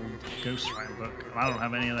the old Ghost Writing book. And I don't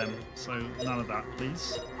have any of them, so none of that,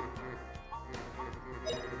 please.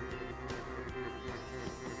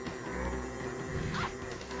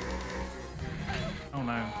 Oh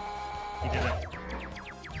no, he did it.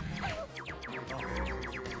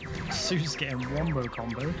 Sue's getting wombo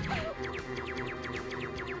comboed.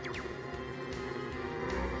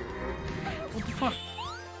 What the fuck?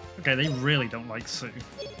 Okay, they really don't like Sue.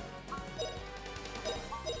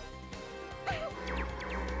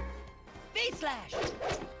 Face slash.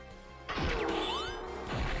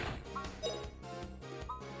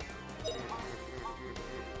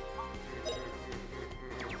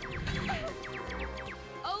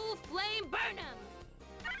 Oh, flame burn 'em!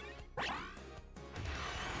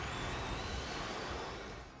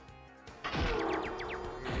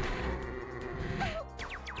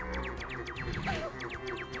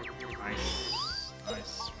 Nice,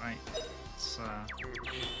 nice, right. It's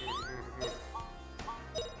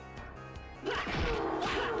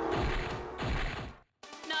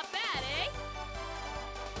Not bad, eh?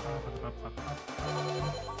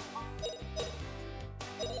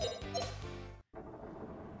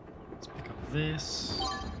 Let's pick up this.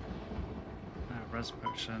 Res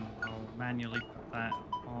potion. I'll manually put that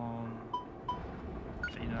on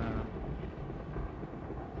Fina.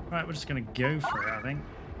 Right, we're just gonna go for it, I think.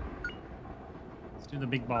 Let's do the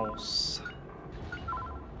big boss.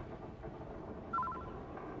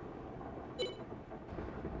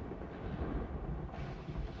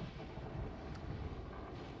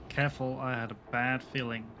 Careful, I had a bad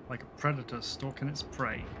feeling, like a predator stalking its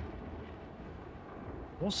prey.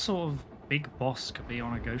 What sort of big boss could be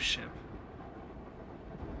on a ghost ship?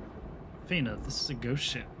 Fina, this is a ghost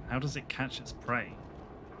ship. How does it catch its prey?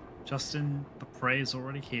 Justin, the prey is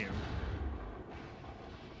already here.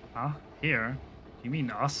 Huh? Here? Do you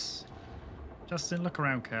mean us? Justin, look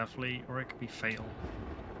around carefully, or it could be fatal.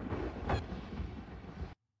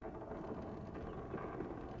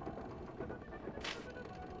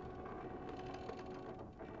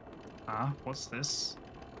 Ah, what's this?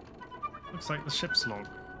 Looks like the ship's log.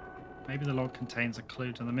 Maybe the log contains a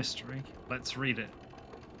clue to the mystery. Let's read it.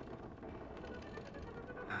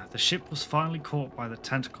 The ship was finally caught by the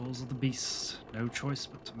tentacles of the beast. No choice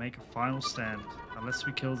but to make a final stand. Unless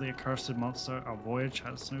we kill the accursed monster, our voyage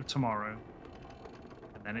has no tomorrow.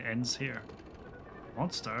 And then it ends here.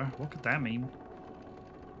 Monster? What could that mean?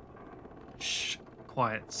 Shh.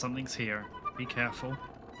 Quiet. Something's here. Be careful.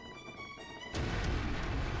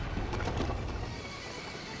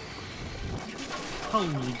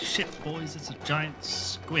 Holy shit, boys. It's a giant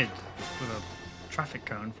squid with a traffic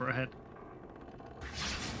cone for a head.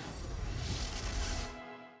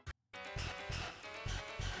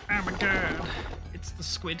 Oh my god, it's the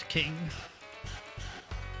Squid King.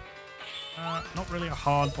 Not really a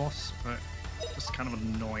hard boss, but just kind of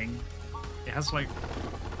annoying. It has like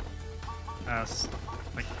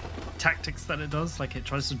tactics that it does, like it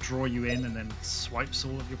tries to draw you in and then swipes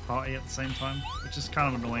all of your party at the same time, which is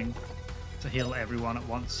kind of annoying to heal everyone at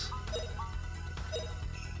once.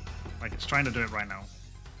 Like it's trying to do it right now.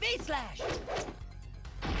 Face slash.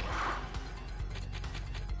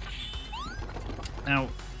 Now,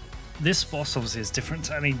 this boss obviously is different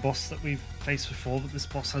to any boss that we've faced before, but this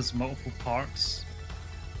boss has multiple parts.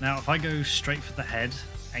 Now, if I go straight for the head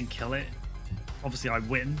and kill it, obviously I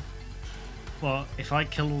win. But if I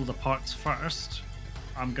kill all the parts first,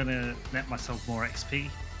 I'm gonna net myself more XP,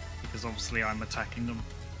 because obviously I'm attacking them.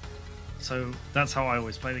 So that's how I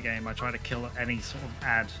always play the game. I try to kill any sort of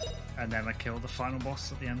ad, and then I kill the final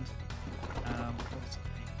boss at the end.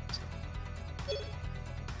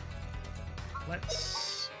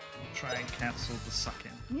 Let's try and cancel the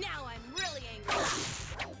suck-in. Now I'm really angry.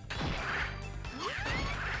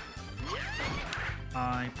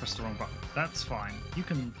 I pressed the wrong button. That's fine. You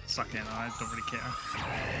can suck in. I don't really care.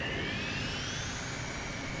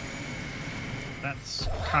 That's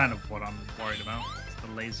kind of what I'm worried about. It's the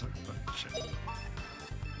laser, but shit.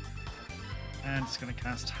 And it's going to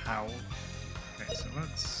cast Howl. Okay, so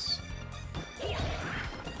let's...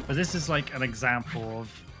 But this is like an example of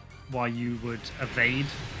why you would evade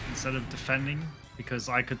instead of defending, because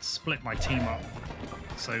I could split my team up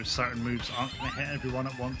so certain moves aren't going to hit everyone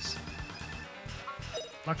at once.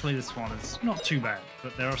 Luckily this one is not too bad,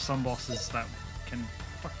 but there are some bosses that can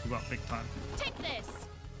fuck you up big time. Take this!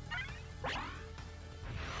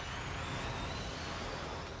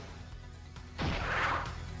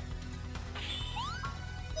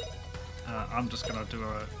 I'm just gonna do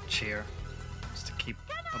a cheer just to keep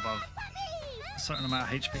above a certain amount of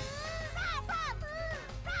HP.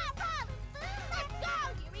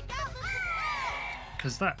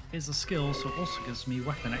 Because that is a skill, so it also gives me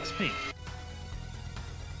weapon XP.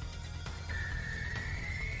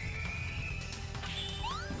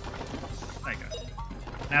 There you go.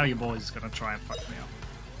 Now your boy's gonna try and fuck me up.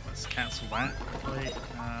 Let's cancel that quickly.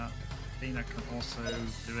 Athena can also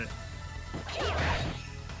do it. There you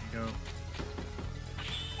go.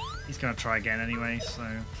 He's gonna try again anyway, so...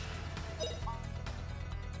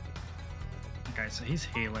 Okay, so he's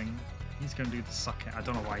healing. He's gonna do the suck in. I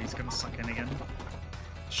don't know why he's gonna suck in again.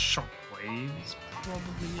 Shockwave is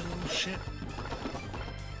probably a little shit.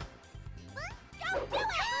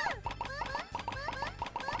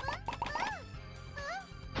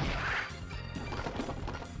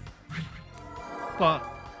 But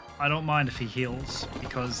I don't mind if he heals,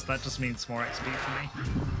 because that just means more XP for me.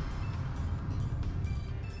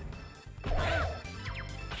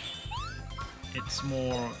 It's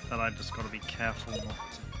more that I just gotta be careful not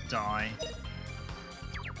to die.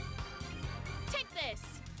 Take this!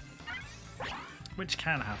 Which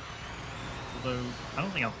can happen. Although, I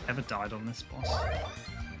don't think I've ever died on this boss.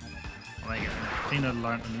 Well, there you go. Athena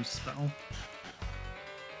learned a new spell.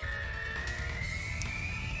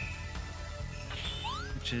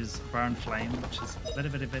 Which is Burn Flame, which is very,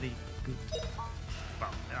 very, very good.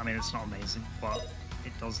 Well, I mean, it's not amazing, but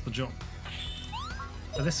it does the job.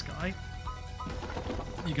 For this guy,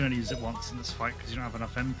 you can only use it once in this fight because you don't have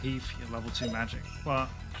enough MP for your level 2 magic, but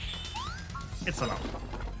it's enough.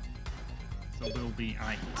 So we'll be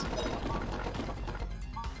aight.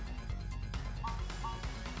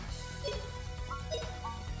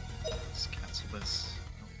 Let's cancel this.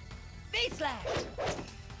 V-slash!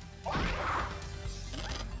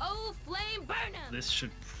 Oh, flame burn 'em! This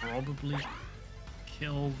should probably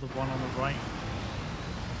kill the one on the right.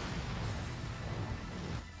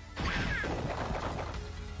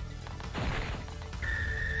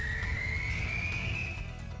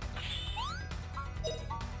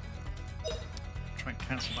 Try and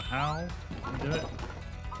cancel the howl. Can we do it?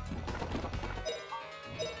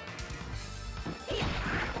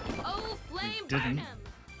 Oh, flame didn't. burn 'em!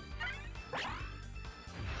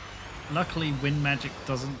 Luckily, wind magic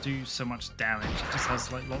doesn't do so much damage. It just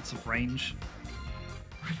has like lots of range.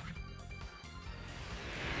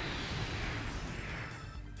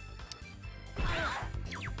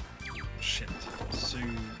 Shit, Sue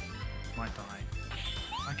might die.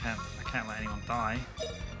 I can't let anyone die.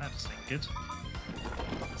 That just ain't good.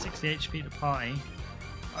 60 HP to party.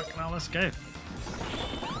 Fuck now, let's go.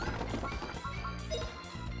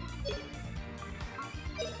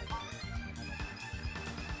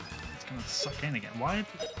 It's gonna suck in again. Why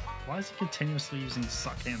is he continuously using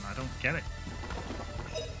suck in? I don't get it.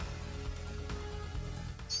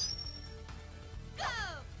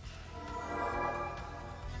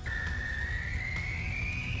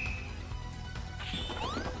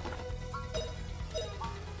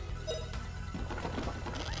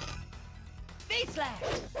 V-slash!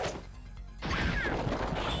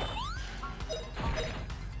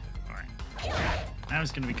 Alright. Now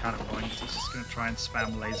it's going to be kind of annoying because he's just going to try and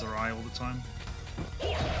spam laser eye all the time.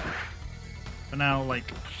 But now,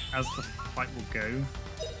 like, as the fight will go,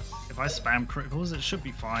 if I spam criticals, it should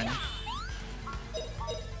be fine.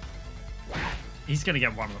 He's going to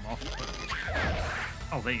get one of them off. But...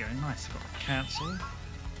 Oh, there you go. Nice. Got a cancel.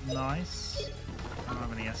 Nice. I don't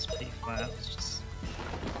have any SP for that. It's just...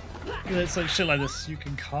 You know, it's like shit like this. You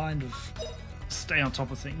can kind of stay on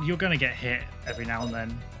top of things. You're going to get hit every now and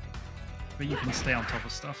then. But you can stay on top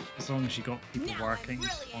of stuff as long as you got people working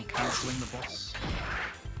on cancelling the boss.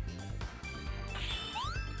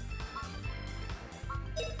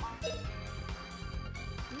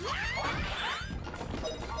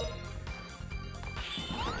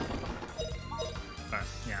 But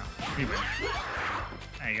yeah, we win.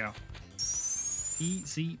 There you go.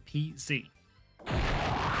 Easy peasy. Big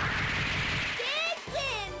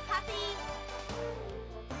win, puppy!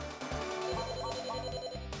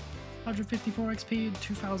 154 XP and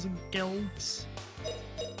 2,000 guilds.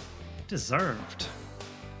 Deserved.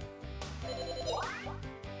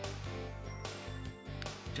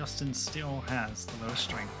 Justin still has the lowest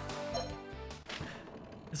strength.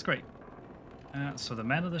 It's great. So the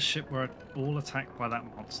men of the ship were all attacked by that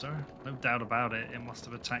monster. No doubt about it, it must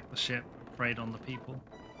have attacked the ship and preyed on the people.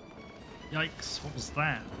 Yikes, what was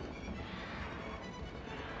that?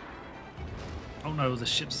 Oh no, the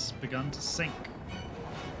ship's begun to sink.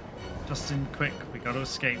 Justin, quick, we gotta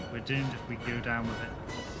escape. We're doomed if we go down with it.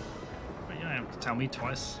 But you don't have to tell me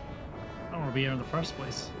twice. I don't want to be here in the first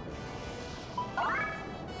place.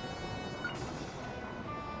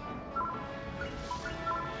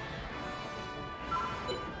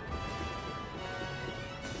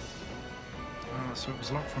 Oh, so it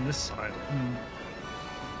was locked from this side.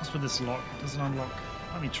 What's with this lock? It doesn't unlock.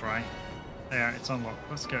 Let me try. There, it's unlocked.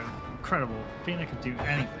 Let's go. Incredible. Fina can do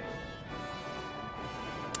anything.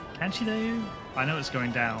 Can she though? I know it's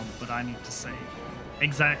going down, but I need to save.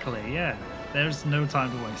 Exactly, yeah. There's no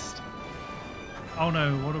time to waste. Oh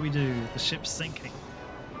no, what do we do? The ship's sinking.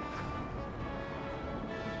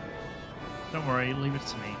 Don't worry, leave it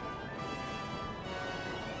to me.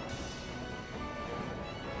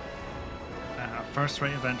 A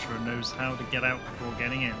first-rate adventurer knows how to get out before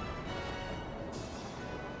getting in.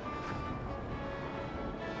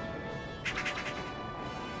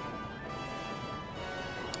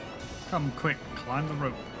 Come quick, climb the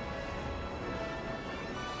rope.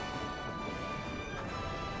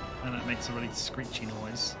 And it makes a really screechy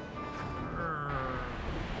noise.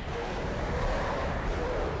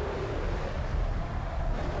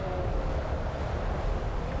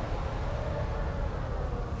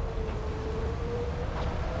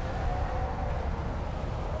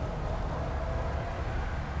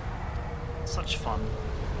 Such fun.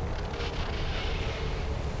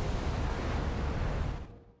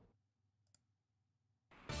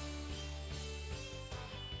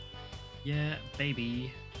 Yeah,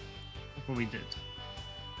 baby. Look what we did.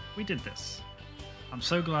 We did this. I'm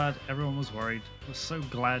so glad everyone was worried. We're so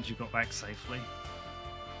glad you got back safely.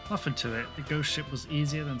 Nothing to it. The ghost ship was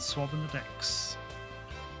easier than swabbing the decks.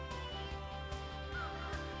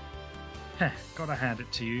 Heh, gotta hand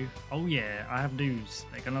it to you. Oh yeah, I have news.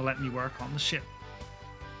 They're gonna let me work on the ship.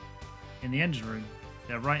 In the engine room.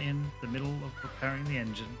 They're right in the middle of repairing the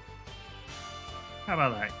engine. How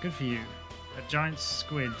about that? Good for you. A giant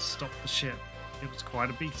squid stopped the ship. It was quite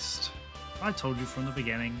a beast. I told you from the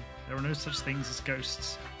beginning, there are no such things as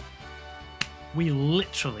ghosts. We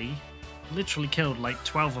literally killed like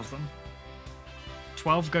 12 of them.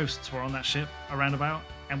 12 ghosts were on that ship, around about,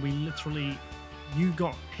 and you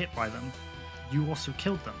got hit by them. You also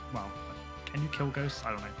killed them. Well, can you kill ghosts?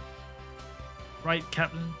 I don't know. Right,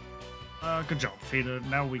 Captain? Good job, Fina.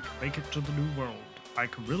 Now we can make it to the new world. I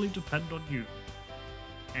can really depend on you.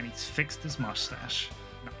 And he's fixed his mustache.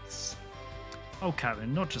 Nice. Oh,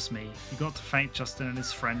 Captain, not just me. You got to thank Justin and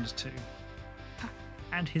his friend too.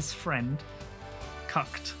 And his friend,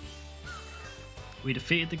 Cucked. We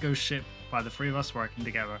defeated the ghost ship by the three of us working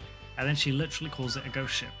together, and then she literally calls it a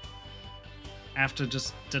ghost ship. After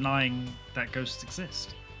just denying that ghosts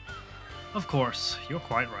exist. Of course, you're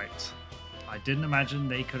quite right. I didn't imagine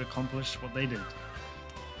they could accomplish what they did.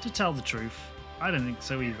 To tell the truth, I didn't think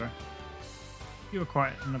so either. You were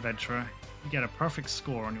quite an adventurer. You get a perfect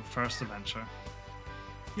score on your first adventure.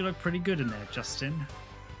 You look pretty good in there, Justin.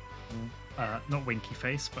 Not winky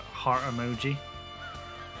face, but heart emoji.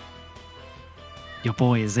 Your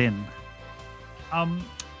boy is in.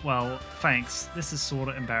 Well, thanks. This is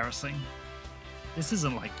sorta embarrassing. This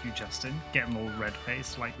isn't like you, Justin, getting all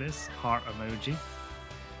red-faced like this. Heart emoji.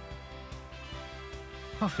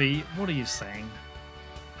 Puffy, what are you saying?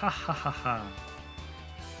 Ha ha ha ha.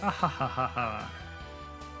 Ha ha ha ha ha.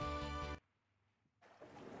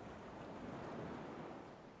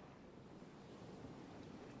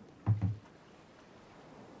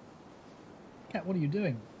 Cat, what are you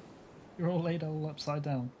doing? You're all laid all upside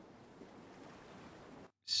down.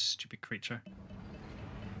 Stupid creature.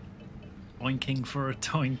 Oinking for a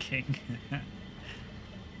toinking.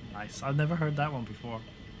 Nice. I've never heard that one before.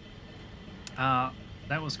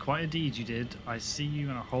 That was quite a deed you did. I see you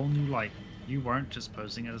in a whole new light. You weren't just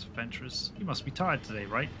posing as adventurers. You must be tired today,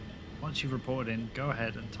 right? Once you've reported in, go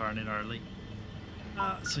ahead and turn in early.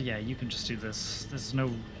 So yeah, you can just do this. There's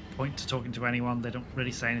no point to talking to anyone. They don't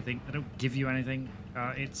really say anything. They don't give you anything.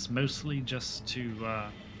 It's mostly just to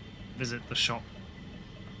visit the shop.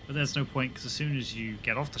 But there's no point because as soon as you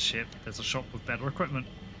get off the ship, there's a shop with better equipment.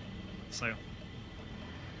 So,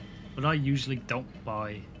 but I usually don't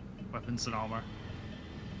buy weapons and armor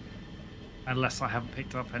unless I haven't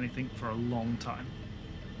picked up anything for a long time.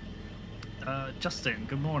 Justin,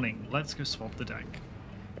 good morning. Let's go swap the deck.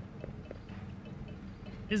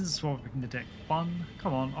 Isn't swapping the deck fun?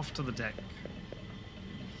 Come on, off to the deck.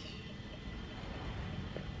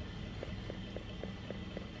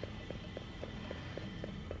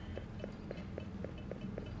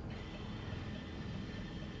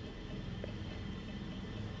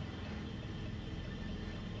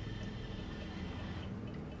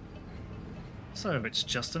 So it's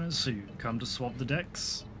Justin and Sue come to swab the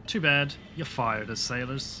decks. Too bad, you're fired as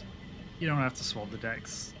sailors. You don't have to swab the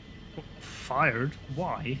decks. Fired?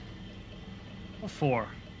 Why? What for?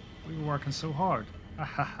 We were working so hard. Ha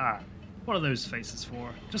ha ha. What are those faces for?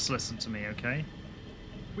 Just listen to me, okay?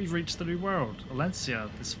 We've reached the new world. Valencia,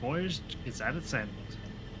 this voyage is at its end.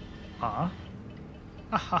 Huh?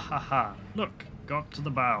 Ha ha ha ha. Look, got to the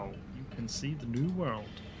bow. You can see the new world.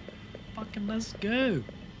 Fucking let's go.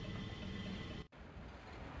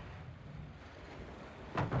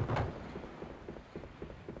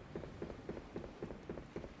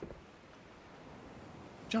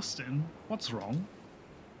 Justin, what's wrong?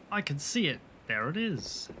 I can see it. There it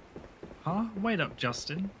is. Huh? Wait up,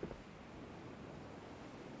 Justin.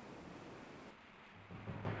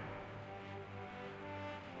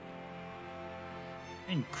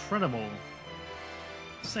 Incredible.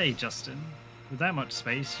 Say, Justin, with that much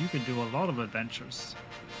space, you could do a lot of adventures.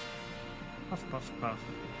 Puff, puff, puff.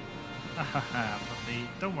 Ha ha ha, Puffy.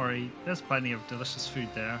 Don't worry, there's plenty of delicious food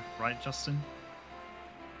there, right, Justin?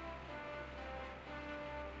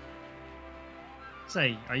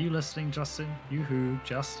 Say, are you listening, Justin? Yoo-hoo,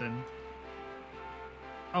 Justin.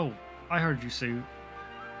 Oh, I heard you, Sue.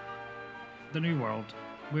 The new world.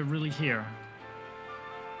 We're really here.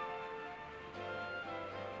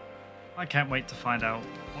 I can't wait to find out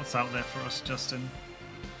what's out there for us, Justin.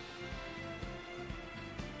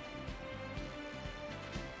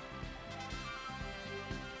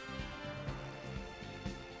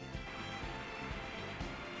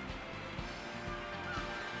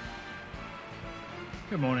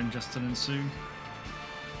 Good morning, Justin and Sue.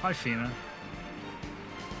 Hi, Fina.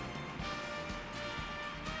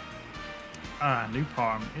 Ah, New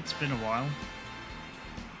Parm. It's been a while.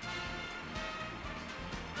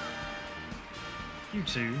 You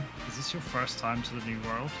two, is this your first time to the New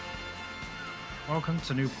World? Welcome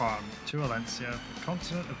to New Parm, to Valencia, the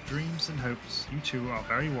continent of dreams and hopes. You two are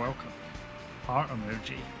very welcome. Heart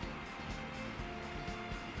emoji.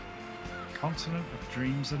 Continent of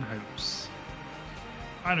dreams and hopes.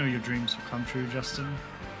 I know your dreams will come true, Justin.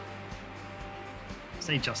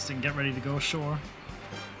 Say, Justin, get ready to go ashore.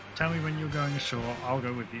 Tell me when you're going ashore, I'll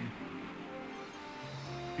go with you.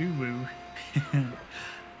 Ooh woo.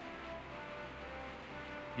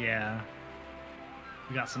 Yeah.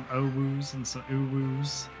 We got some oh-woos and some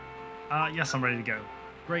ooh-woos. Yes, I'm ready to go.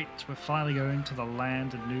 Great, we're finally going to the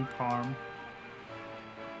land of New Parm.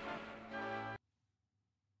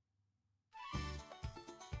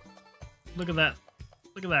 Look at that.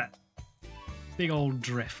 Look at that. Big old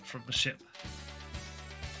drift from the ship.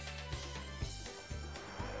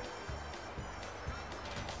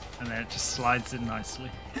 And then it just slides in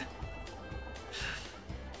nicely.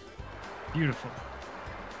 Beautiful.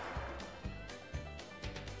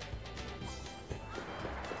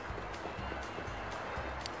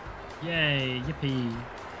 Yay, yippee.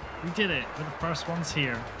 We did it. We're the first ones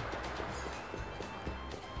here.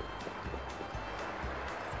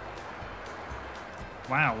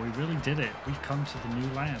 Wow, we really did it. We've come to the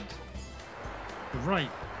new land. You're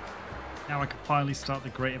right. Now I can finally start the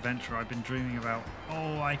great adventure I've been dreaming about.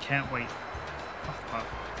 Oh, I can't wait. Puff puff.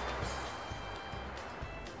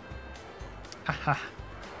 Haha.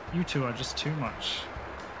 You two are just too much.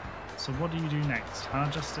 So what do you do next, huh,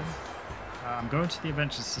 Justin? I'm going to the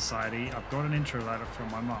Adventure Society. I've got an intro letter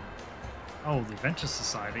from my mom. Oh, the Adventure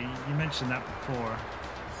Society? You mentioned that before.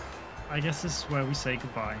 I guess this is where we say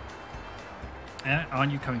goodbye.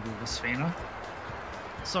 Aren't you coming with us, Fina?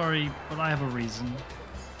 Sorry, but I have a reason.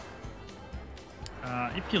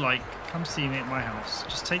 If you like, come see me at my house.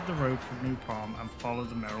 Just take the road from New Palm and follow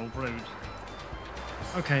the Merrill Road.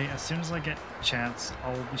 Okay, as soon as I get a chance,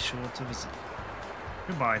 I'll be sure to visit.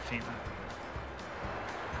 Goodbye, Fina.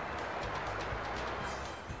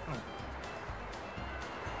 Oh.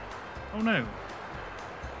 Oh no.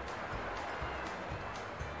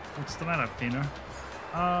 What's the matter, Fina?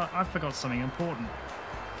 I forgot something important.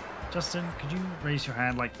 Justin, could you raise your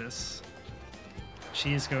hand like this?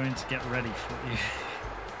 She is going to get ready for you.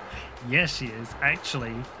 Yes, she is.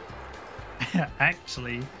 Actually.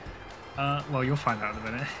 Actually. Well, you'll find out in a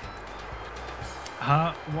minute.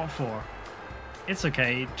 What for? It's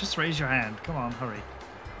okay. Just raise your hand. Come on, hurry.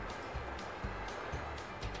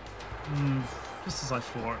 Just as I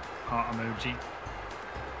thought. Heart emoji.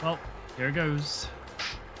 Well, here goes.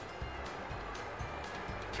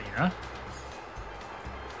 Fina?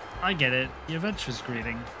 I get it. The adventurer's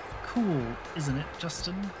greeting. Cool, isn't it,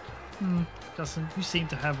 Justin? Justin, you seem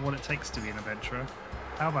to have what it takes to be an adventurer.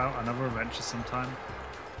 How about another adventure sometime?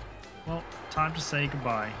 Well, time to say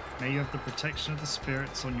goodbye. May you have the protection of the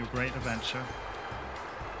spirits on your great adventure.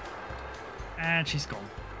 And she's gone.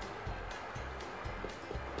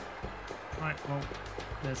 Right, well,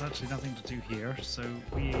 there's actually nothing to do here, so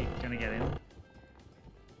we're gonna get in.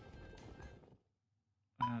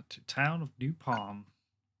 To town of New Palm.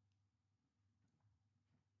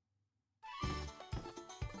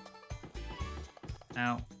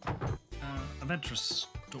 Now, adventurous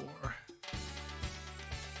store.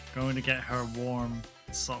 Going to get her warm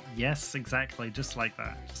salt. Yes, exactly, just like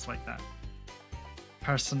that, just like that.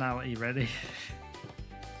 Personality ready.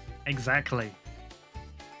 Exactly.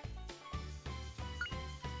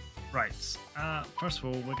 Right. First of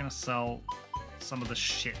all, we're gonna sell some of the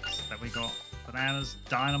shit that we got. Bananas,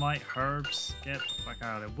 dynamite, herbs. Get the fuck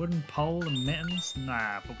out of there. Wooden pole and mittens?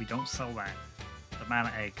 Nah, but we don't sell that. The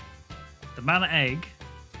mana egg. The mana egg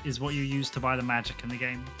is what you use to buy the magic in the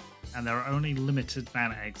game. And there are only limited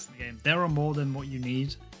mana eggs in the game. There are more than what you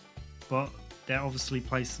need, but they're obviously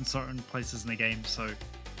placed in certain places in the game, so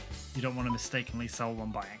you don't want to mistakenly sell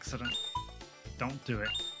one by accident. Don't do it.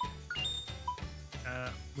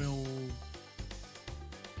 We'll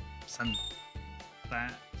send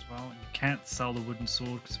that as well. You can't sell the wooden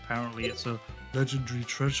sword because apparently it's a legendary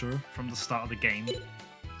treasure from the start of the game,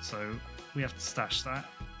 so we have to stash that.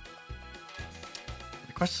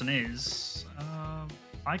 The question is,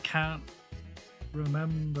 I can't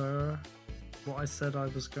remember what I said I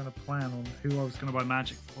was going to plan on, who I was going to buy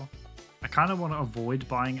magic for. I kind of want to avoid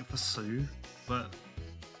buying it for Sue, but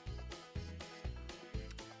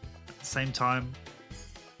at the same time,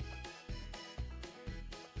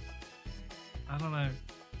 I don't know.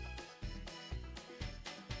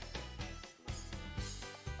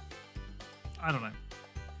 I don't know.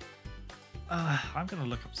 I'm going to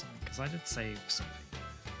look up something because I did save something.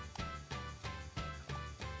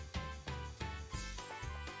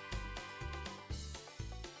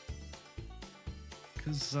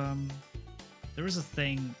 Because there is a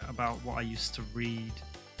thing about what I used to read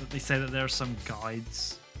that they say that there are some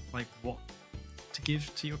guides, like what to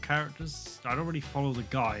give to your characters. I don't really follow the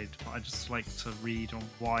guide, but I just like to read on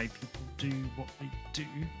why people do what they do.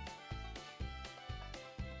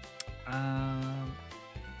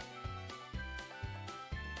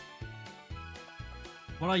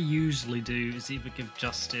 What I usually do is either give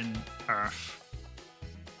Justin Earth,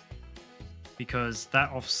 because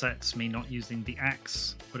that offsets me not using the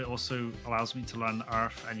axe, but it also allows me to learn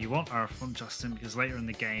Earth, and you want Earth from Justin because later in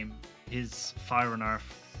the game his Fire and Earth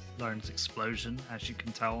learns Explosion, as you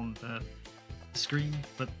can tell on the screen,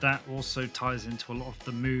 but that also ties into a lot of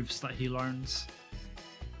the moves that he learns.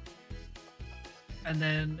 And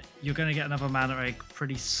then you're going to get another mana egg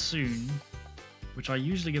pretty soon, which I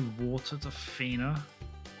usually give water to Fina,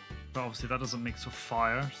 but obviously that doesn't mix with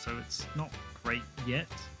fire, so it's not great yet.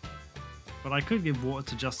 But I could give water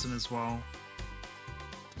to Justin as well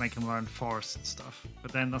to make him learn forest and stuff.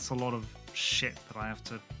 But then that's a lot of shit that I have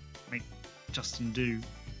to make Justin do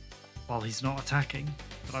while he's not attacking.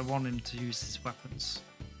 But I want him to use his weapons.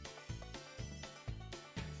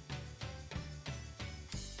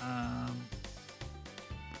 I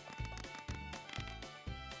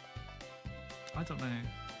don't know.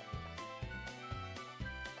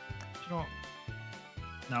 Do you know what?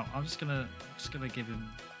 No, I'm just gonna give him.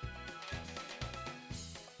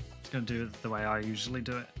 Going to do it the way I usually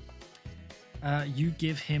do it. You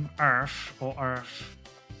give him Earth or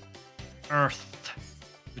Earth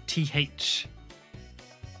with TH,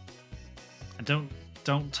 and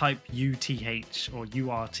don't type UTH or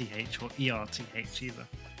URTH or ERTH either.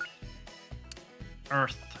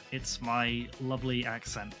 Earth. It's my lovely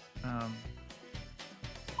accent.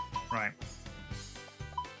 Right.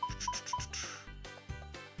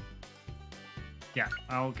 Yeah,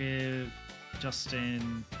 I'll give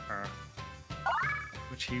Justin Earth,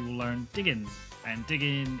 which he will learn Diggin', and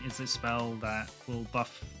Diggin' is a spell that will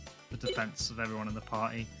buff the defense of everyone in the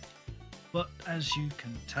party. But as you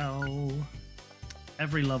can tell,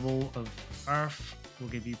 every level of Earth will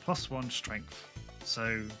give you +1 strength,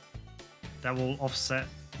 so that will offset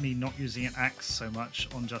me not using an axe so much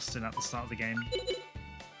on Justin at the start of the game.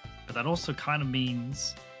 But that also kind of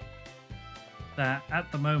means that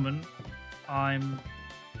at the moment I'm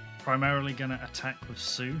primarily going to attack with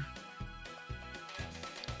Sue,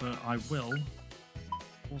 but I will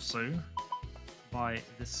also buy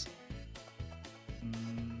this.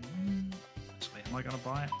 Actually, am I going to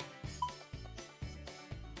buy it?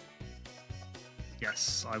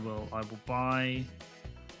 Yes, I will. I will buy.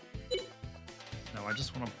 No, I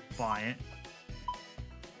just want to buy it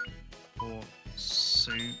for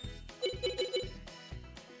Sue,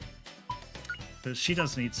 because she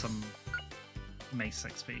does need some Mace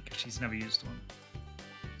XP because she's never used one.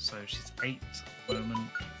 So she's 8 at the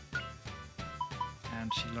moment,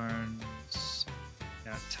 and she learns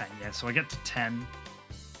 10. Yeah, so I get to 10.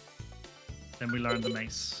 Then we learn the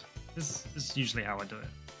mace. This is usually how I do it.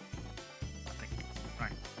 I think.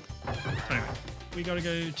 Right. So anyway, we gotta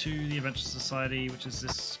go to the Adventure Society, which is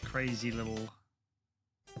this crazy little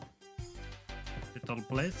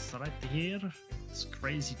place right here. This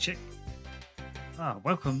crazy chick.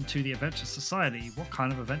 Welcome to the Adventure Society. What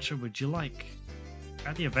kind of adventure would you like?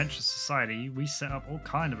 At the Adventure Society, we set up all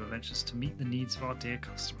kind of adventures to meet the needs of our dear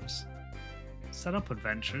customers. Set up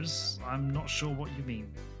adventures? I'm not sure what you mean.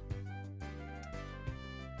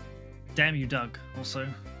 Damn you, Doug. Also,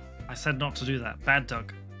 I said not to do that. Bad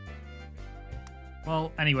Doug.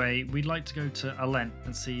 Well, anyway, we'd like to go to Alent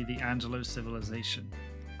and see the Angelo civilization.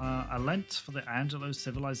 Alent for the Angelo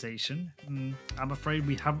civilization? I'm afraid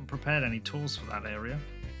we haven't prepared any tours for that area.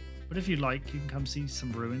 But if you'd like, you can come see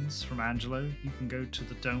some ruins from Angelo. You can go to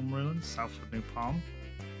the Dome ruins south of New Palm.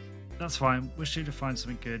 That's fine. We're sure to find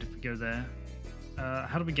something good if we go there.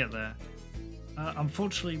 How do we get there?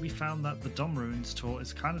 Unfortunately, we found that the Dome ruins tour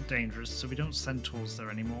is kind of dangerous, so we don't send tours there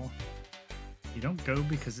anymore. You don't go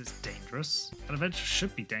because it's dangerous? An adventure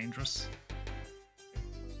should be dangerous.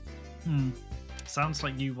 Sounds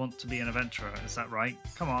like you want to be an adventurer, is that right?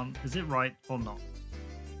 Come on, is it right or not?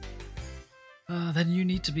 Then you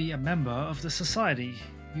need to be a member of the society.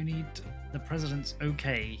 You need the president's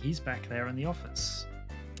okay. He's back there in the office.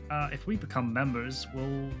 If we become members,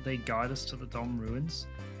 will they guide us to the Dome ruins?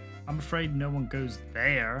 I'm afraid no one goes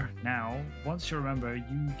there now. Once you're a member,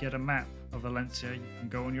 you get a map of Valencia. You can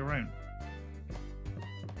go on your own.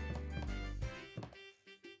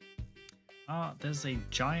 There's a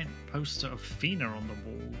giant poster of Fina on the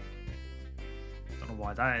wall. Don't know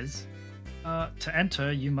why that is. To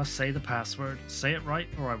enter, you must say the password. Say it right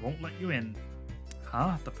or I won't let you in.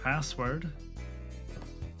 Huh? The password?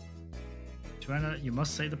 To enter, you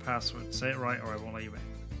must say the password. Say it right or I won't let you in.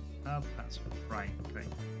 The password. Right, okay.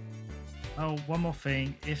 Oh, one more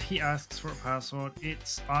thing. If he asks for a password,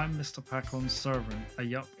 it's I'm Mr. Pacon's servant.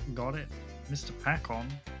 Yup, got it. Mr. Pacon?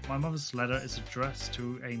 My mother's letter is addressed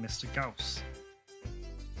to a Mr. Gauss.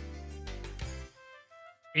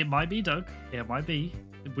 It might be, Doug. It might be.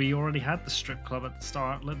 We already had the strip club at the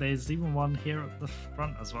start. Look, there's even one here at the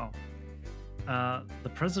front as well. The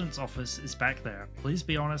president's office is back there. Please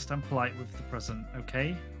be honest and polite with the president,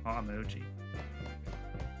 okay? Heart emoji.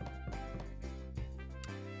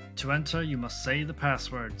 To enter, you must say the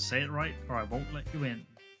password. Say it right or I won't let you in.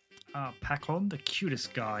 Pacon, the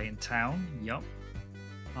cutest guy in town. Yup.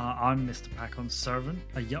 I'm Mr. Pacon's servant.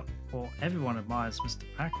 Yup. Or everyone admires Mr.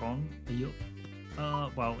 Pacon. Yup.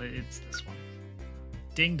 Well, it's this one.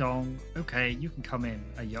 Ding dong. Okay, you can come in.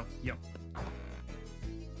 Yup, yup.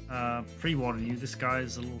 Pre-warning you, this guy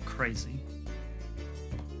is a little crazy.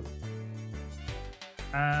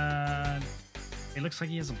 And it looks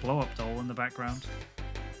like he has a blow-up doll in the background.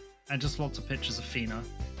 And just lots of pictures of Fina.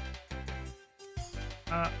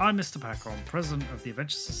 I'm Mr. Pacon, president of the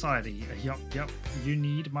Adventure Society. Yup, yup. You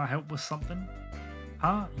need my help with something?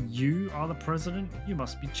 Huh? You are the president? You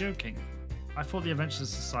must be joking. I thought the Adventure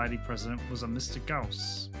Society president was a Mr.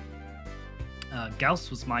 Gauss. Gauss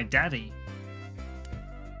was my daddy.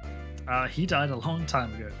 He died a long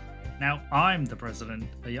time ago. Now I'm the president.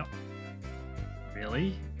 Yup.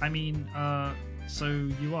 Really? I mean, so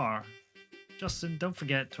you are. Justin, don't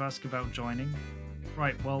forget to ask about joining.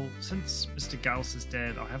 Right, well, since Mr. Gauss is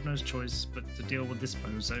dead, I have no choice but to deal with this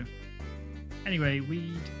bozo. Anyway,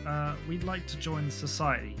 we'd like to join the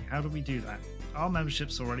society. How do we do that? Our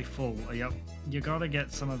membership's already full. Yup. You gotta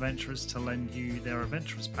get some adventurers to lend you their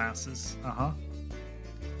adventurers passes.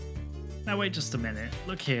 Now wait just a minute.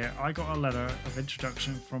 Look here, I got a letter of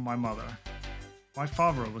introduction from my mother. My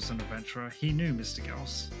father was an adventurer. He knew Mr.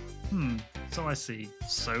 Gauss. So I see.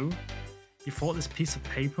 So? You thought this piece of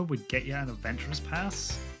paper would get you an adventurer's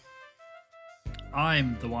pass?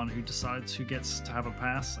 I'm the one who decides who gets to have a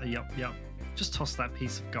pass. Yup. Just toss that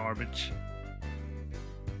piece of garbage.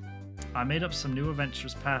 I made up some new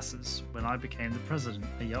adventurer's passes when I became the president.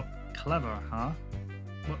 Yup. Clever, huh?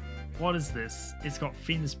 What is this? It's got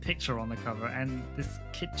Fina's picture on the cover and this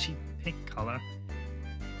kitschy pink color.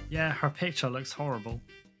 Yeah, her picture looks horrible.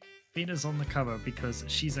 Fina's on the cover because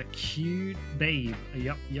she's a cute babe.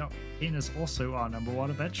 Yup. Fina's also our #1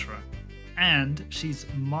 adventurer. And she's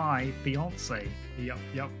my fiance.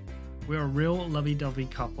 Yup. We're a real lovey-dovey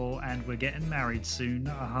couple and we're getting married soon.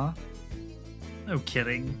 No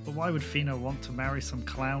kidding, but why would Fina want to marry some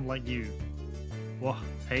clown like you? What?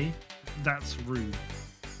 Hey? That's rude.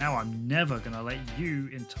 Now I'm never gonna let you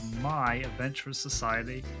into my adventurous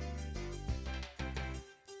society.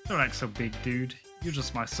 Don't act so big, dude. You're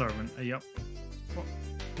just my servant. Yup.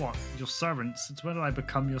 What? Your servant? Since when did I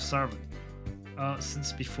become your servant?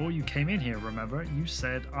 since before you came in here, remember? You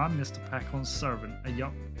said I'm Mr. Pacon's servant.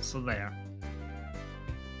 Yup, so there.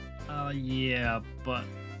 Yeah, but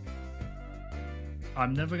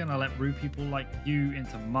I'm never gonna let rude people like you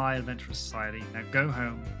into my adventurous society. Now go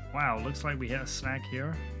home. Wow, looks like we hit a snag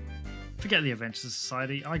here. Forget the adventurous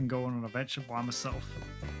society. I can go on an adventure by myself.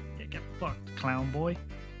 Yeah, get fucked, clown boy.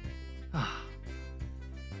 I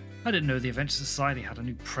didn't know the adventurous society had a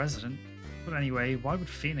new president. But anyway, why would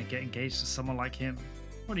Fina get engaged to someone like him?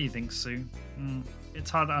 What do you think, Sue? It's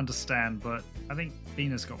hard to understand, but I think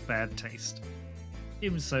Fina's got bad taste.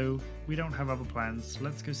 Even so, we don't have other plans.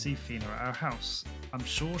 Let's go see Fina at our house. I'm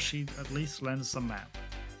sure she'd at least lend us a map.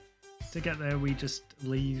 To get there, we just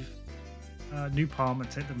leave New Palm and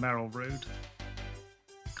take the Merrill Road.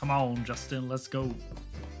 Come on, Justin, let's go.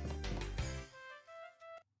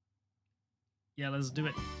 Yeah, let's do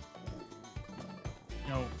it.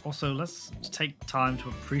 Yo, also, let's take time to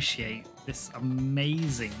appreciate this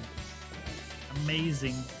amazing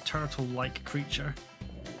turtle-like creature.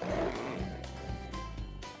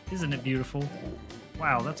 Isn't it beautiful?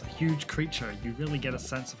 Wow, that's a huge creature. You really get a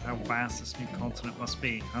sense of how vast this new continent must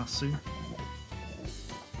be, huh, Sue? Look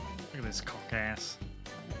at this cock ass.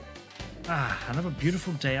 Another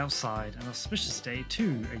beautiful day outside. An auspicious day,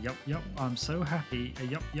 too. Yup, I'm so happy.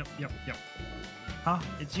 Yup. Huh?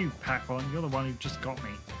 It's you, Pacon. You're the one who just got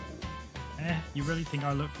me. You really think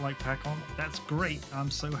I look like Pacon? That's great.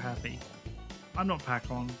 I'm so happy. I'm not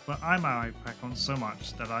Pacon, but I admire Pacon so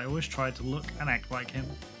much that I always try to look and act like him.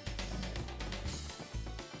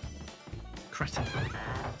 Cretin.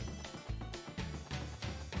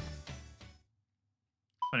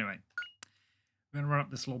 Anyway, we're going to run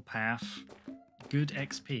up this little path. Good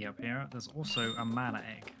XP up here. There's also a mana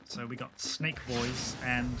egg. So we got snake boys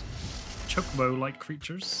and chocobo-like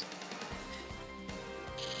creatures.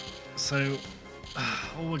 So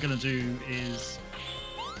all we're going to do is...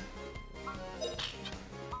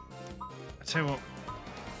 I tell you what,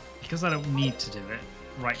 because I don't need to do it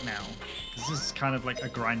right now, because this is kind of like a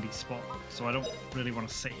grindy spot, so I don't really want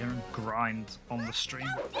to sit here and grind on the stream.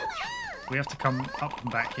 We have to come up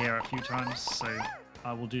and back here a few times, so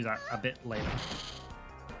I will do that a bit later.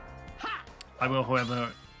 I will, however,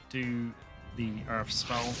 do the Earth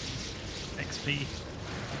spell XP.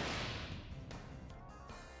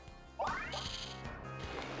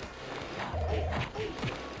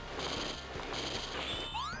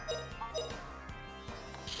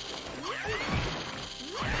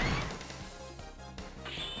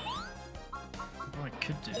 What I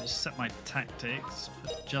could do is set my tactics,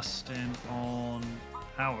 put Justin on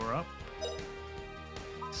power up.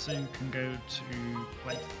 Sue can go to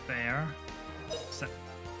play fair. Set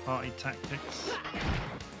party tactics.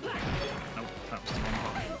 Nope, that was the wrong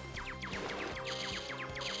button.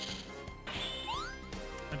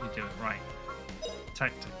 How do you do it? Right.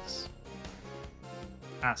 Tactics.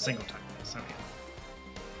 Single tactics. There we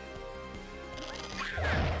go.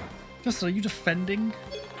 Justin, are you defending?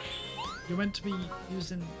 You're meant to be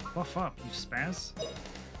using buff up, you spaz.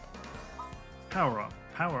 Power up.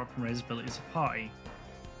 Power up and raise abilities of party.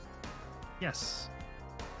 Yes.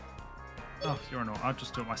 Oh, you're not. I'll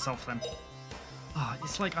just do it myself then.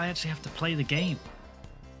 It's like I actually have to play the game.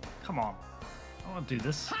 Come on. I want to do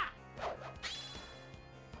this.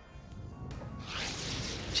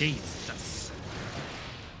 Jesus.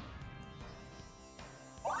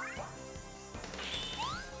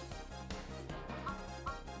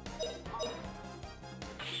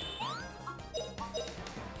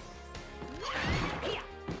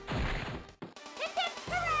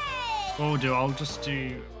 What we'll do,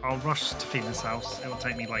 I'll rush to Fina's house. It'll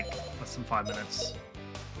take me like less than 5 minutes.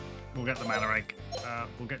 We'll get the mana egg.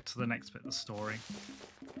 We'll get to the next bit of the story.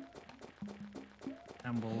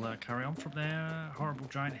 And we'll carry on from there. Horrible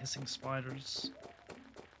giant hissing spiders.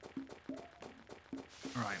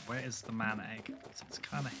 Alright, where is the mana egg? Because it's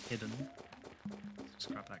kind of hidden. Let's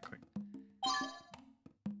just grab that quick.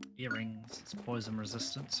 Earrings. It's poison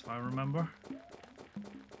resistance, if I remember.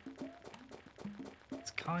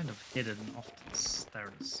 It's kind of hidden off to this. There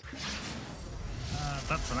it is.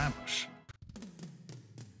 That's an ambush.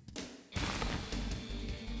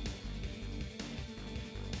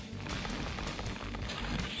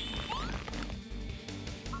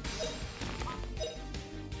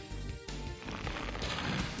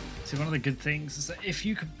 See, one of the good things is that if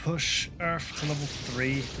you could push Earth to level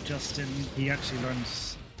 3 for Justin, he actually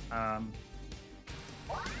learns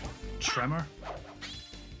Tremor,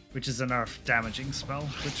 which is an Earth damaging spell,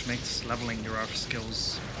 which makes leveling your Earth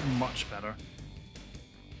skills much better.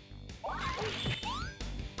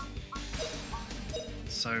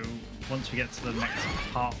 So once we get to the next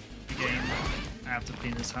part of the game out of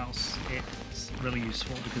Fina's house, it's really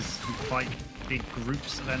useful because you fight big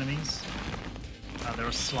groups of enemies. There are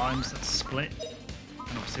slimes that split,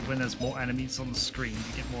 and obviously when there's more enemies on the screen,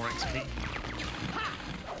 you get more XP.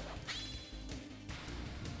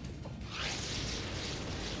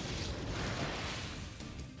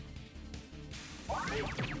 I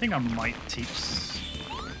think I might teach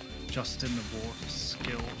Justin the water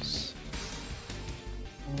skills,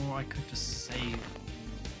 or I could just save.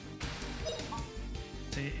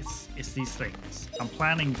 See, it's these things. I'm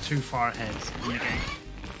planning too far ahead in the game,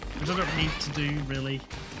 which I don't need to do really.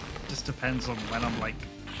 It just depends on when I'm like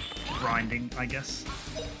grinding, I guess.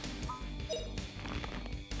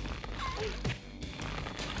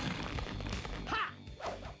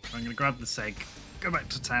 I'm gonna grab this egg, go back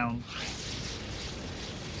to town,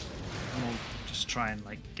 and we'll just try and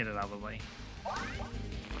like get it out of the way.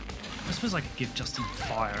 I suppose I could give Justin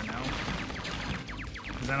fire now,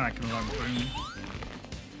 because then I can learn boom,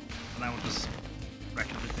 and that will just wreck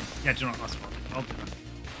everything. Yeah, do you know what? That's what I'll do that.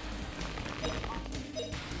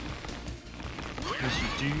 Because you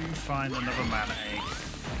do find another mana egg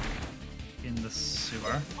in the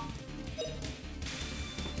sewer.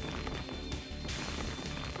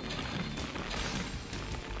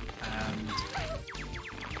 And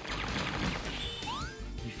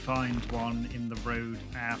you find one in the road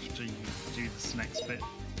after you do this next bit.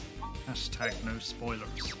 Hashtag no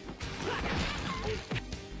spoilers.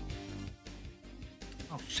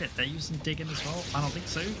 Oh shit, they're using digging as well? I don't think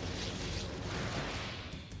so.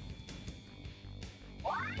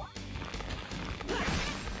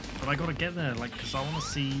 But I gotta get there, like, because I want to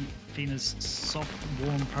see Fina's soft,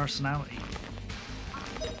 warm personality.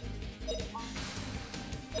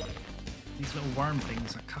 These little worm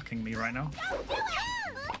things are cucking me right now.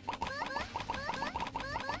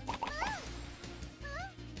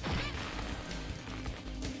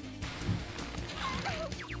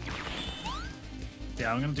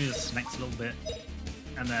 Yeah, I'm gonna do this next little bit,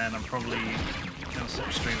 and then I'm probably gonna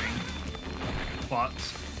stop streaming. But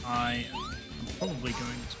I am probably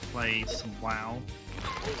going to play some WoW.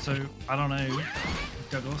 So I don't know,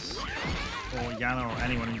 Douglas or Yana or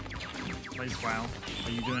anyone who plays WoW,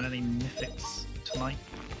 are you doing any mythics tonight?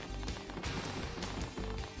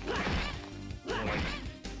 Or like,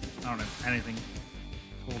 I don't know, anything,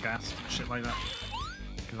 full gas, shit like that,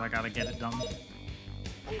 because I gotta get it done.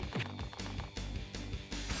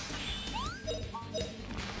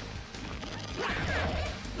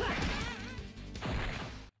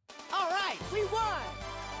 We won!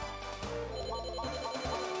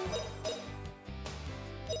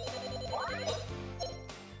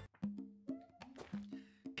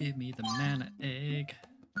 Give me the mana egg.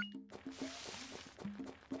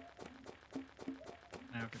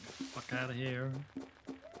 Now get the fuck out of here.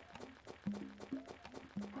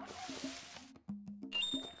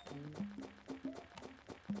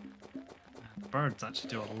 The birds actually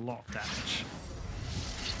do a lot of damage.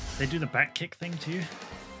 They do the back kick thing to you.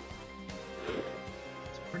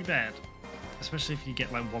 It's pretty bad, especially if you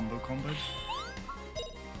get like wombo comboed.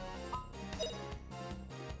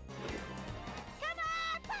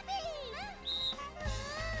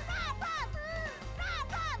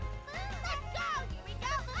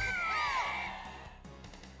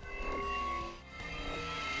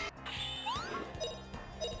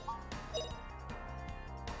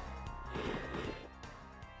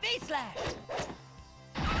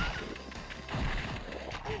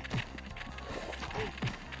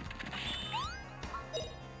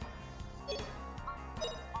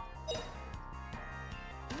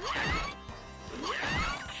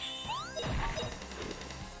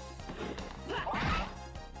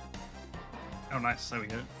 Oh nice, there we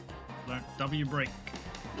go. Learn W break.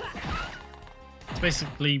 It's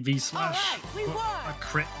basically V slash, we but won! a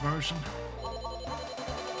crit version.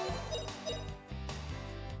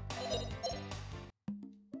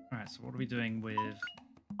 Alright, so what are we doing with,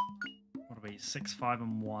 what are we, 6, 5,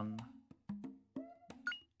 and 1?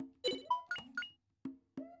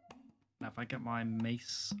 Now if I get my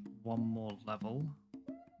mace one more level,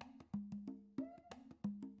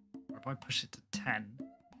 or if I push it to 10,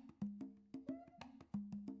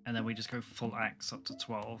 and then we just go full axe up to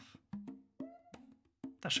 12.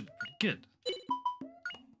 That should be pretty good.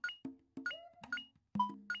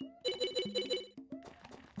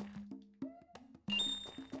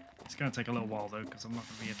 It's going to take a little while though, because I'm not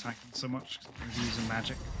going to be attacking so much, because I'm going to be using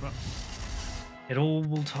magic, but it all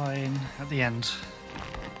will tie in at the end.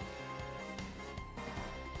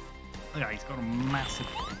 Look at that, he's got a massive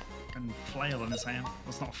fucking flail in his hand. Well,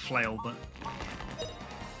 it's not a flail, but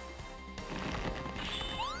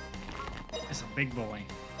it's a big boy.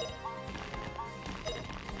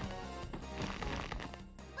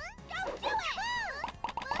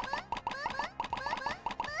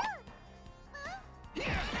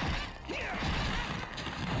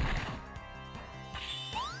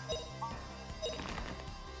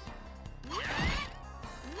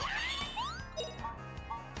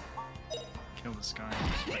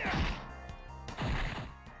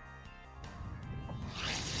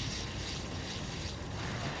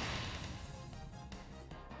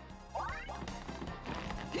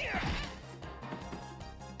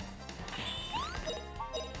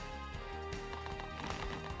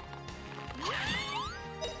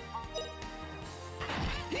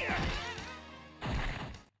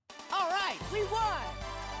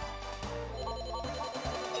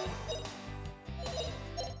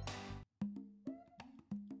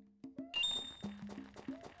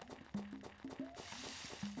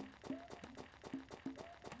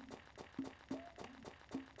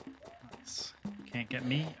 Can't get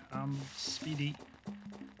me. I'm speedy.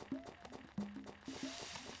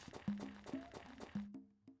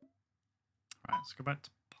 Right, let's go back to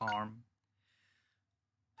Parm.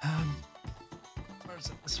 Where is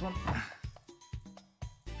it? This one?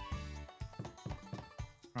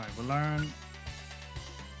 Right, we'll learn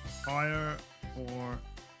fire for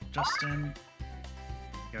Justin.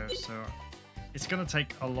 There we go. So it's gonna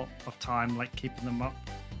take a lot of time, like keeping them up,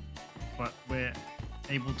 but we're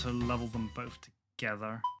able to level them both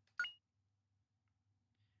together.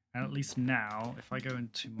 And at least now, if I go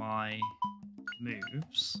into my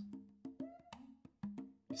moves,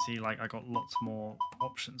 you see, like, I got lots more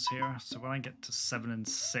options here. So when I get to 7 and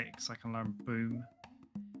 6, I can learn Boom,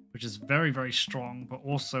 which is very, very strong, but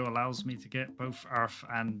also allows me to get both Earth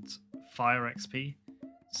and Fire XP.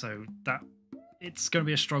 So that it's going to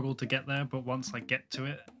be a struggle to get there, but once I get to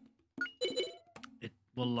it, it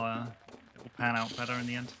will pan out better in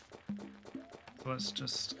the end. So let's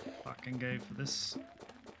just fucking go for this.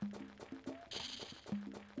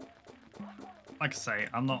 Like I say,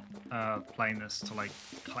 I'm not playing this to like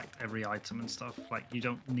collect every item and stuff. Like, you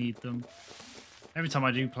don't need them. Every time I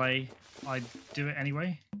do play, I do it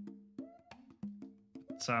anyway.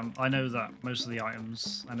 But, I know that most of the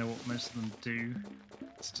items, I know what most of them do.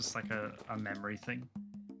 It's just like a memory thing.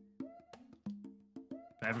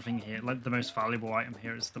 But everything here, like the most valuable item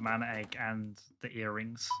here is the mana egg and the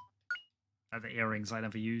earrings. The earrings I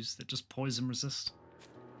never use, that just poison resist.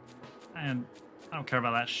 And I don't care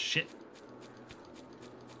about that shit.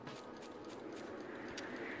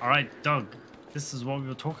 Alright, Doug, this is what we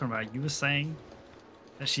were talking about. You were saying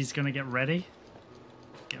that she's gonna get ready?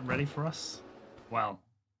 Get ready for us? Well.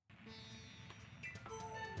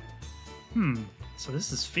 So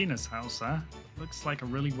this is Fina's house, huh? Looks like a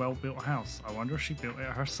really well-built house. I wonder if she built it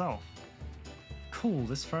herself. Cool,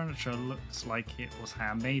 this furniture looks like it was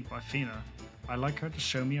handmade by Fina. I'd like her to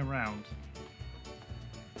show me around.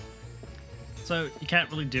 So, you can't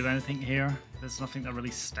really do anything here. There's nothing that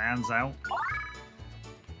really stands out.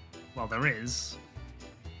 Well, there is.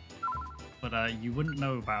 But you wouldn't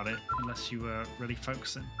know about it unless you were really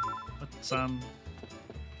focusing. But,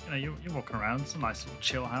 you know, you're walking around. It's a nice little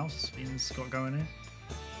chill house Fina's got going here.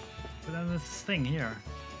 But then there's this thing here.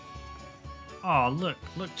 Oh, look,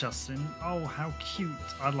 Justin. Oh, how cute.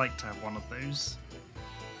 I'd like to have one of those.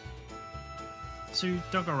 So,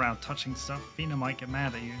 don't go around touching stuff. Fina might get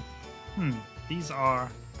mad at you. These are,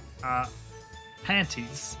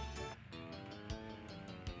 panties.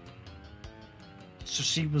 So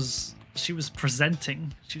she was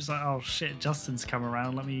presenting. She was like, oh shit, Justin's come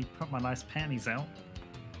around. Let me put my nice panties out.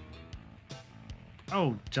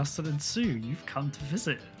 Oh, Justin and Sue, you've come to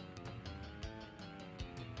visit.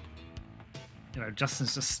 You know,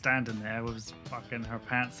 Justin's just standing there with his fucking her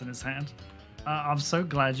pants in his hand. I'm so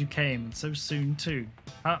glad you came, and so soon too.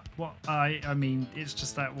 What? I mean, it's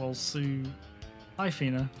just that, well, Sue... Hi,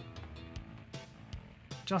 Fina.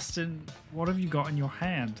 Justin, what have you got in your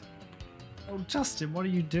hand? Oh, Justin, what are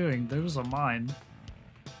you doing? Those are mine.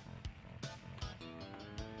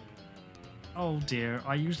 Oh dear,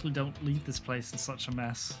 I usually don't leave this place in such a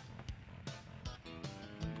mess.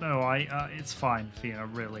 No, it's fine, Fina,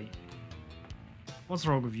 really. What's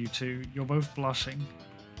wrong with you two? You're both blushing.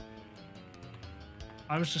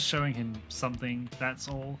 I was just showing him something, that's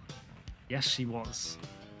all. Yes, she was.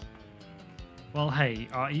 Well, hey,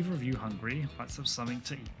 are either of you hungry? Let's have something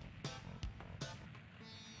to eat.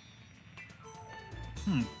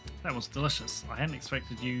 That was delicious. I hadn't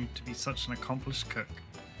expected you to be such an accomplished cook.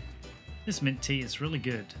 This mint tea is really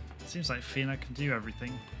good. Seems like Fina can do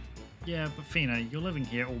everything. Yeah, but Fina, you're living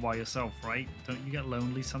here all by yourself, right? Don't you get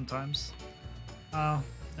lonely sometimes?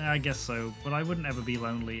 I guess so, but I wouldn't ever be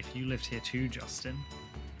lonely if you lived here too, Justin.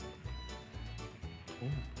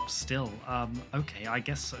 Oh, still, okay, I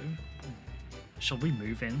guess so. Shall we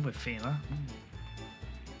move in with Fina?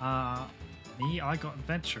 Me, I got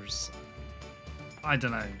adventures. I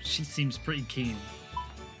don't know, she seems pretty keen.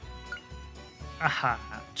 Aha,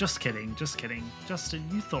 just kidding, just kidding. Justin,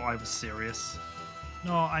 you thought I was serious.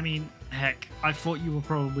 No, I mean, heck, I thought you were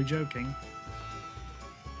probably joking.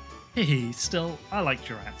 Hehe, still, I liked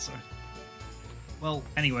your answer. Well,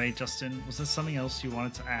 anyway, Justin, was there something else you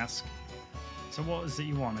wanted to ask? So what is it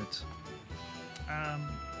you wanted?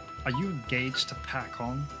 Are you engaged to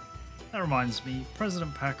Pakon? That reminds me,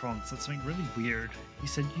 President Pakon said something really weird. He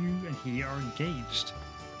said you and he are engaged.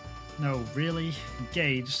 No, really?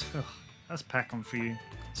 Engaged? Ugh, that's Pakon for you.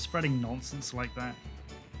 Spreading nonsense like that.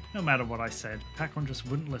 No matter what I said, Pakon just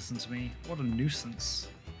wouldn't listen to me. What a nuisance.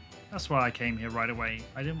 That's why I came here right away.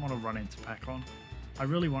 I didn't want to run into Pakon. I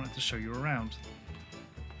really wanted to show you around.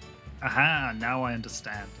 Aha, now I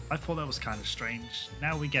understand. I thought that was kind of strange.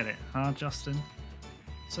 Now we get it, huh, Justin?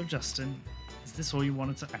 So, Justin, is this all you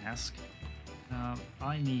wanted to ask?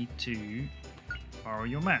 I need to borrow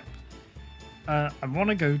your map. I want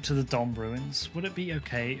to go to the Dom ruins. Would it be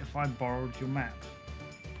okay if I borrowed your map?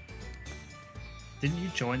 Didn't you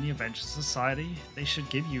join the Adventure Society? They should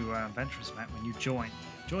give you an adventurer's map when you join.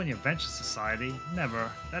 Join the Adventure Society? Never.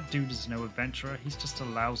 That dude is no adventurer. He's just a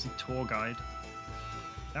lousy tour guide.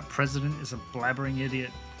 That president is a blabbering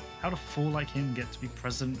idiot. How'd a fool like him get to be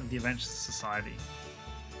president of the Adventure Society?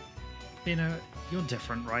 Fina, you're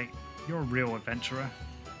different, right? You're a real adventurer.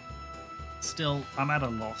 Still, I'm at a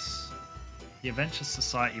loss. The Adventure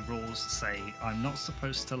Society rules say I'm not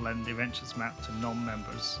supposed to lend the Adventures map to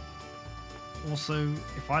non-members. Also,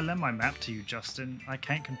 if I lend my map to you, Justin, I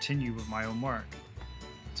can't continue with my own work.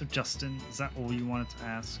 So Justin, is that all you wanted to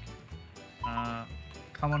ask?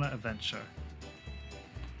 Come on an adventure.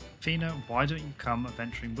 Fina, why don't you come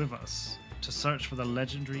adventuring with us to search for the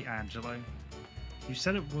legendary Angelo? You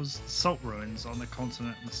said it was the Salt Ruins on the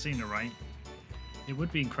continent Messina, right? It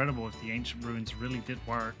would be incredible if the ancient ruins really did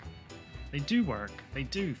work. They do work, they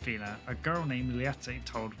do, Fina. A girl named Liette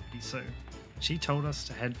told me so. She told us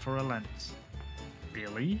to head for a lens.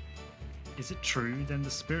 Really? Is it true? Then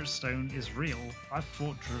the Spirit Stone is real. I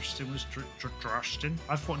thought Justin was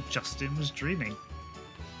dreaming.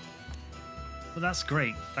 But that's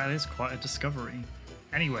great. That is quite a discovery.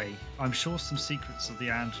 Anyway, I'm sure some secrets of the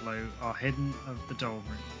Angelo are hidden of the Dole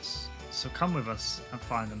ruins. So come with us and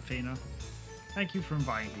find them, Fina. Thank you for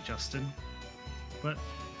inviting me, Justin. But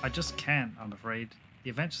I just can't, I'm afraid. The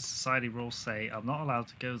Adventure Society rules say I'm not allowed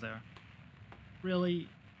to go there. Really?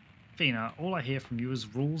 Fina, all I hear from you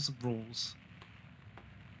is rules of rules.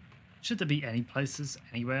 Should there be any places,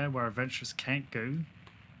 anywhere, where adventurers can't go?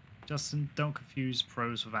 Justin, don't confuse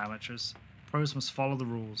pros with amateurs. Pros must follow the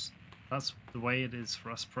rules. That's the way it is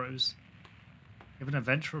for us pros. If an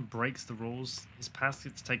adventurer breaks the rules, his pass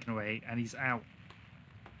gets taken away and he's out.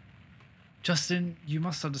 Justin, you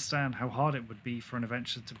must understand how hard it would be for an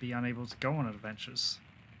adventurer to be unable to go on adventures.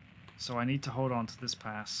 So I need to hold on to this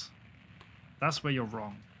pass. That's where you're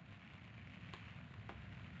wrong.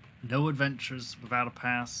 No adventures without a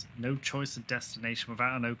pass, no choice of destination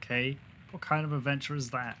without an okay. What kind of adventure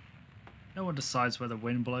is that? No one decides where the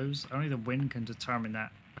wind blows, only the wind can determine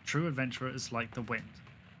that. A true adventurer is like the wind.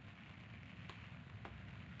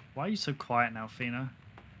 Why are you so quiet now, Fina?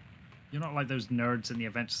 You're not like those nerds in the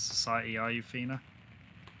Adventure Society, are you, Fina?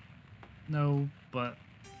 No, but...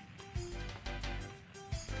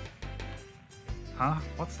 Huh?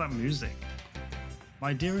 What's that music?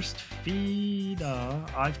 My dearest Fina,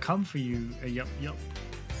 I've come for you. Yup, yup.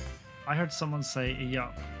 I heard someone say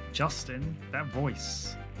yup. Justin, that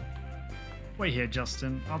voice. Wait here,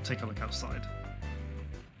 Justin. I'll take a look outside.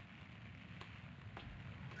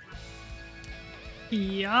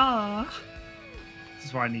 Yeah. This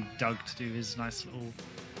is where I need Doug to do his nice little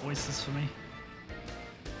voices for me.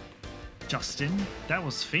 Justin, that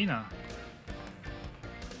was Fina.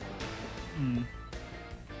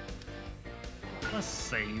 Let's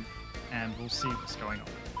save and we'll see what's going on.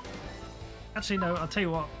 Actually, no, I'll tell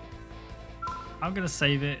you what. I'm going to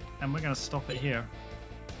save it and we're going to stop it here.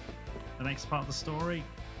 The next part of the story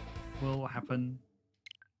will happen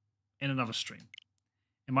in another stream.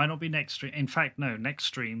 It might not be next stream. In fact, no, next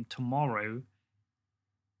stream tomorrow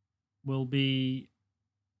will be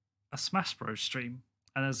a Smash Bros stream.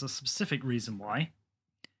 And there's a specific reason why.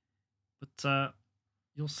 But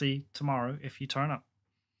you'll see tomorrow if you turn up.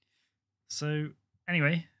 So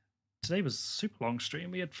anyway, today was a super long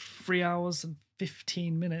stream. We had 3 hours and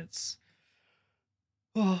 15 minutes.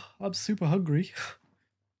 Oh, I'm super hungry.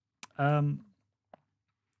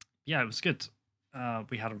 Yeah, it was good.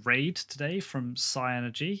 We had a raid today from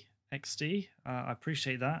Cynergy XD. I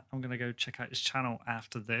appreciate that. I'm going to go check out his channel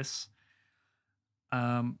after this.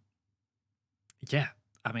 Yeah,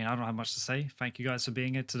 I mean, I don't have much to say. Thank you guys for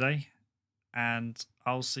being here today. And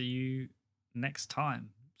I'll see you next time.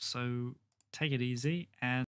 So take it easy and